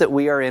state that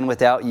we are in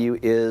without you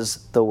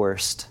is the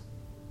worst.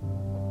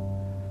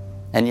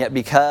 And yet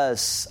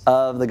because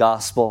of the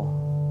gospel,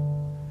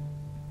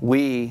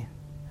 we,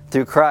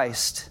 through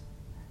Christ,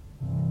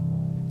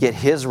 get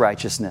His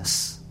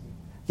righteousness,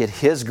 get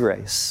His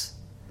grace,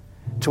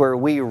 to where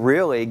we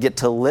really get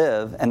to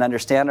live and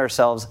understand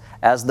ourselves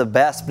as the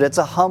best, but it's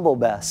a humble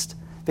best,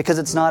 because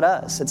it's not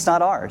us, it's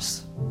not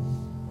ours.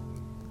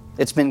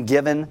 It's been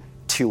given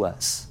to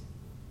us.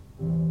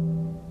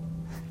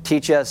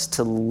 Teach us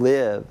to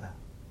live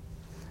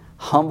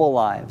humble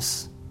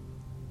lives,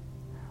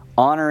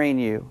 honoring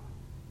you,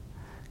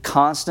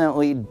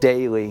 constantly,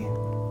 daily,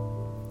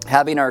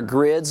 having our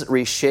grids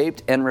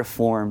reshaped and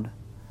reformed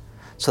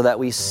so that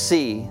we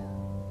see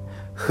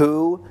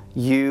who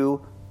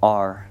you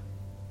are.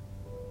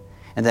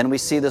 And then we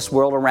see this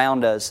world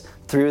around us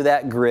through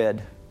that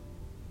grid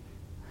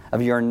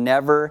of your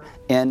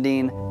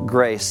never-ending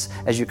grace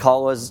as you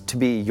call us to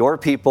be your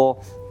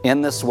people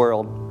in this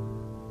world.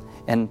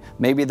 And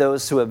maybe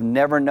those who have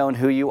never known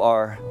who you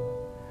are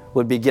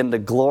would begin to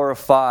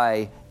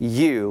glorify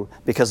you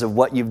because of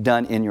what you've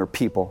done in your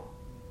people.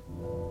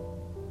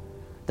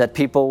 That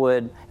people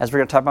would, as we're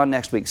going to talk about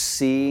next week,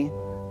 see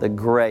the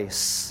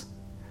grace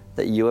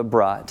that you have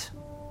brought.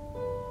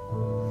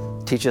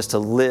 Teach us to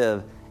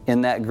live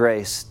in that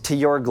grace to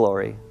your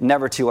glory,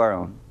 never to our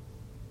own.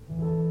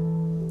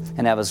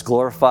 And have us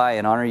glorify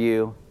and honor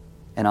you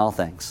in all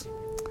things.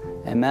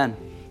 Amen.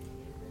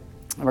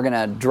 We're going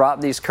to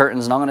drop these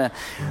curtains, and we're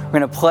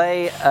going to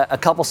play a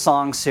couple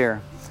songs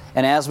here.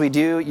 And as we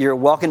do, you're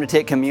welcome to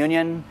take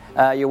communion.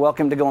 You're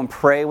welcome to go and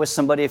pray with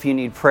somebody if you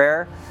need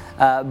prayer.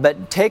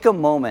 But take a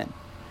moment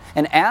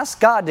and ask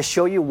God to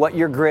show you what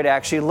your grid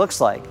actually looks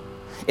like.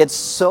 It's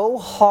so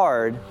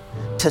hard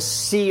to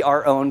see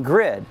our own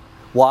grid.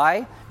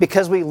 Why?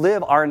 Because we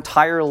live our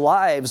entire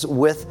lives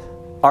with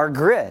our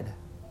grid.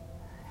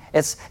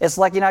 It's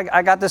like,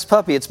 I got this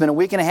puppy. It's been a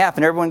week and a half,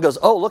 and everyone goes,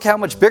 oh, look how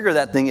much bigger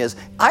that thing is.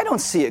 I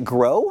don't see it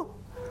grow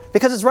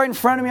because it's right in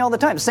front of me all the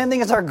time. Same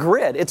thing as our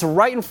grid. It's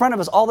right in front of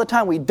us all the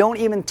time. We don't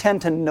even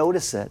tend to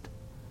notice it.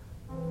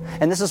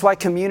 And this is why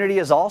community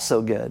is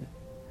also good.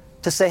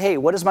 To say, hey,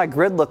 what does my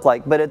grid look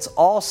like? But it's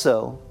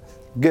also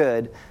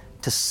good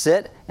to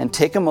sit and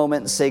take a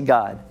moment and say,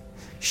 God,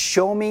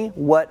 show me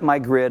what my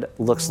grid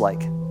looks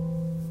like.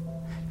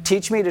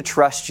 Teach me to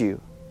trust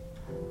you.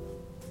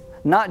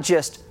 Not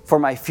just for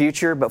my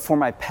future, but for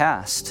my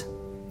past.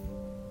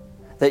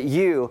 That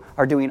you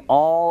are doing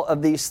all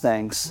of these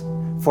things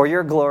for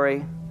your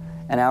glory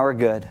and our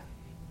good.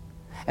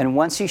 And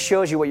once He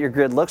shows you what your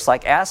grid looks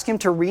like, ask Him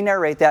to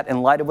re-narrate that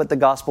in light of what the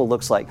gospel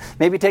looks like.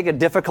 Maybe take a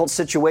difficult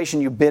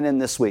situation you've been in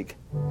this week.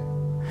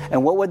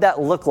 And what would that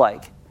look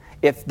like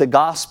if the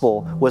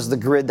gospel was the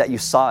grid that you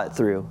saw it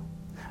through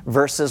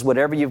versus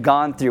whatever you've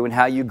gone through and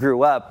how you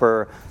grew up,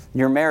 or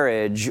your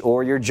marriage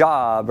or your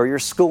job or your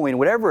schooling,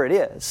 whatever it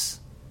is.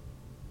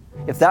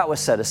 If that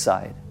was set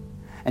aside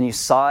and you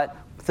saw it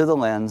through the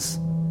lens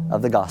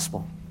of the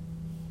gospel.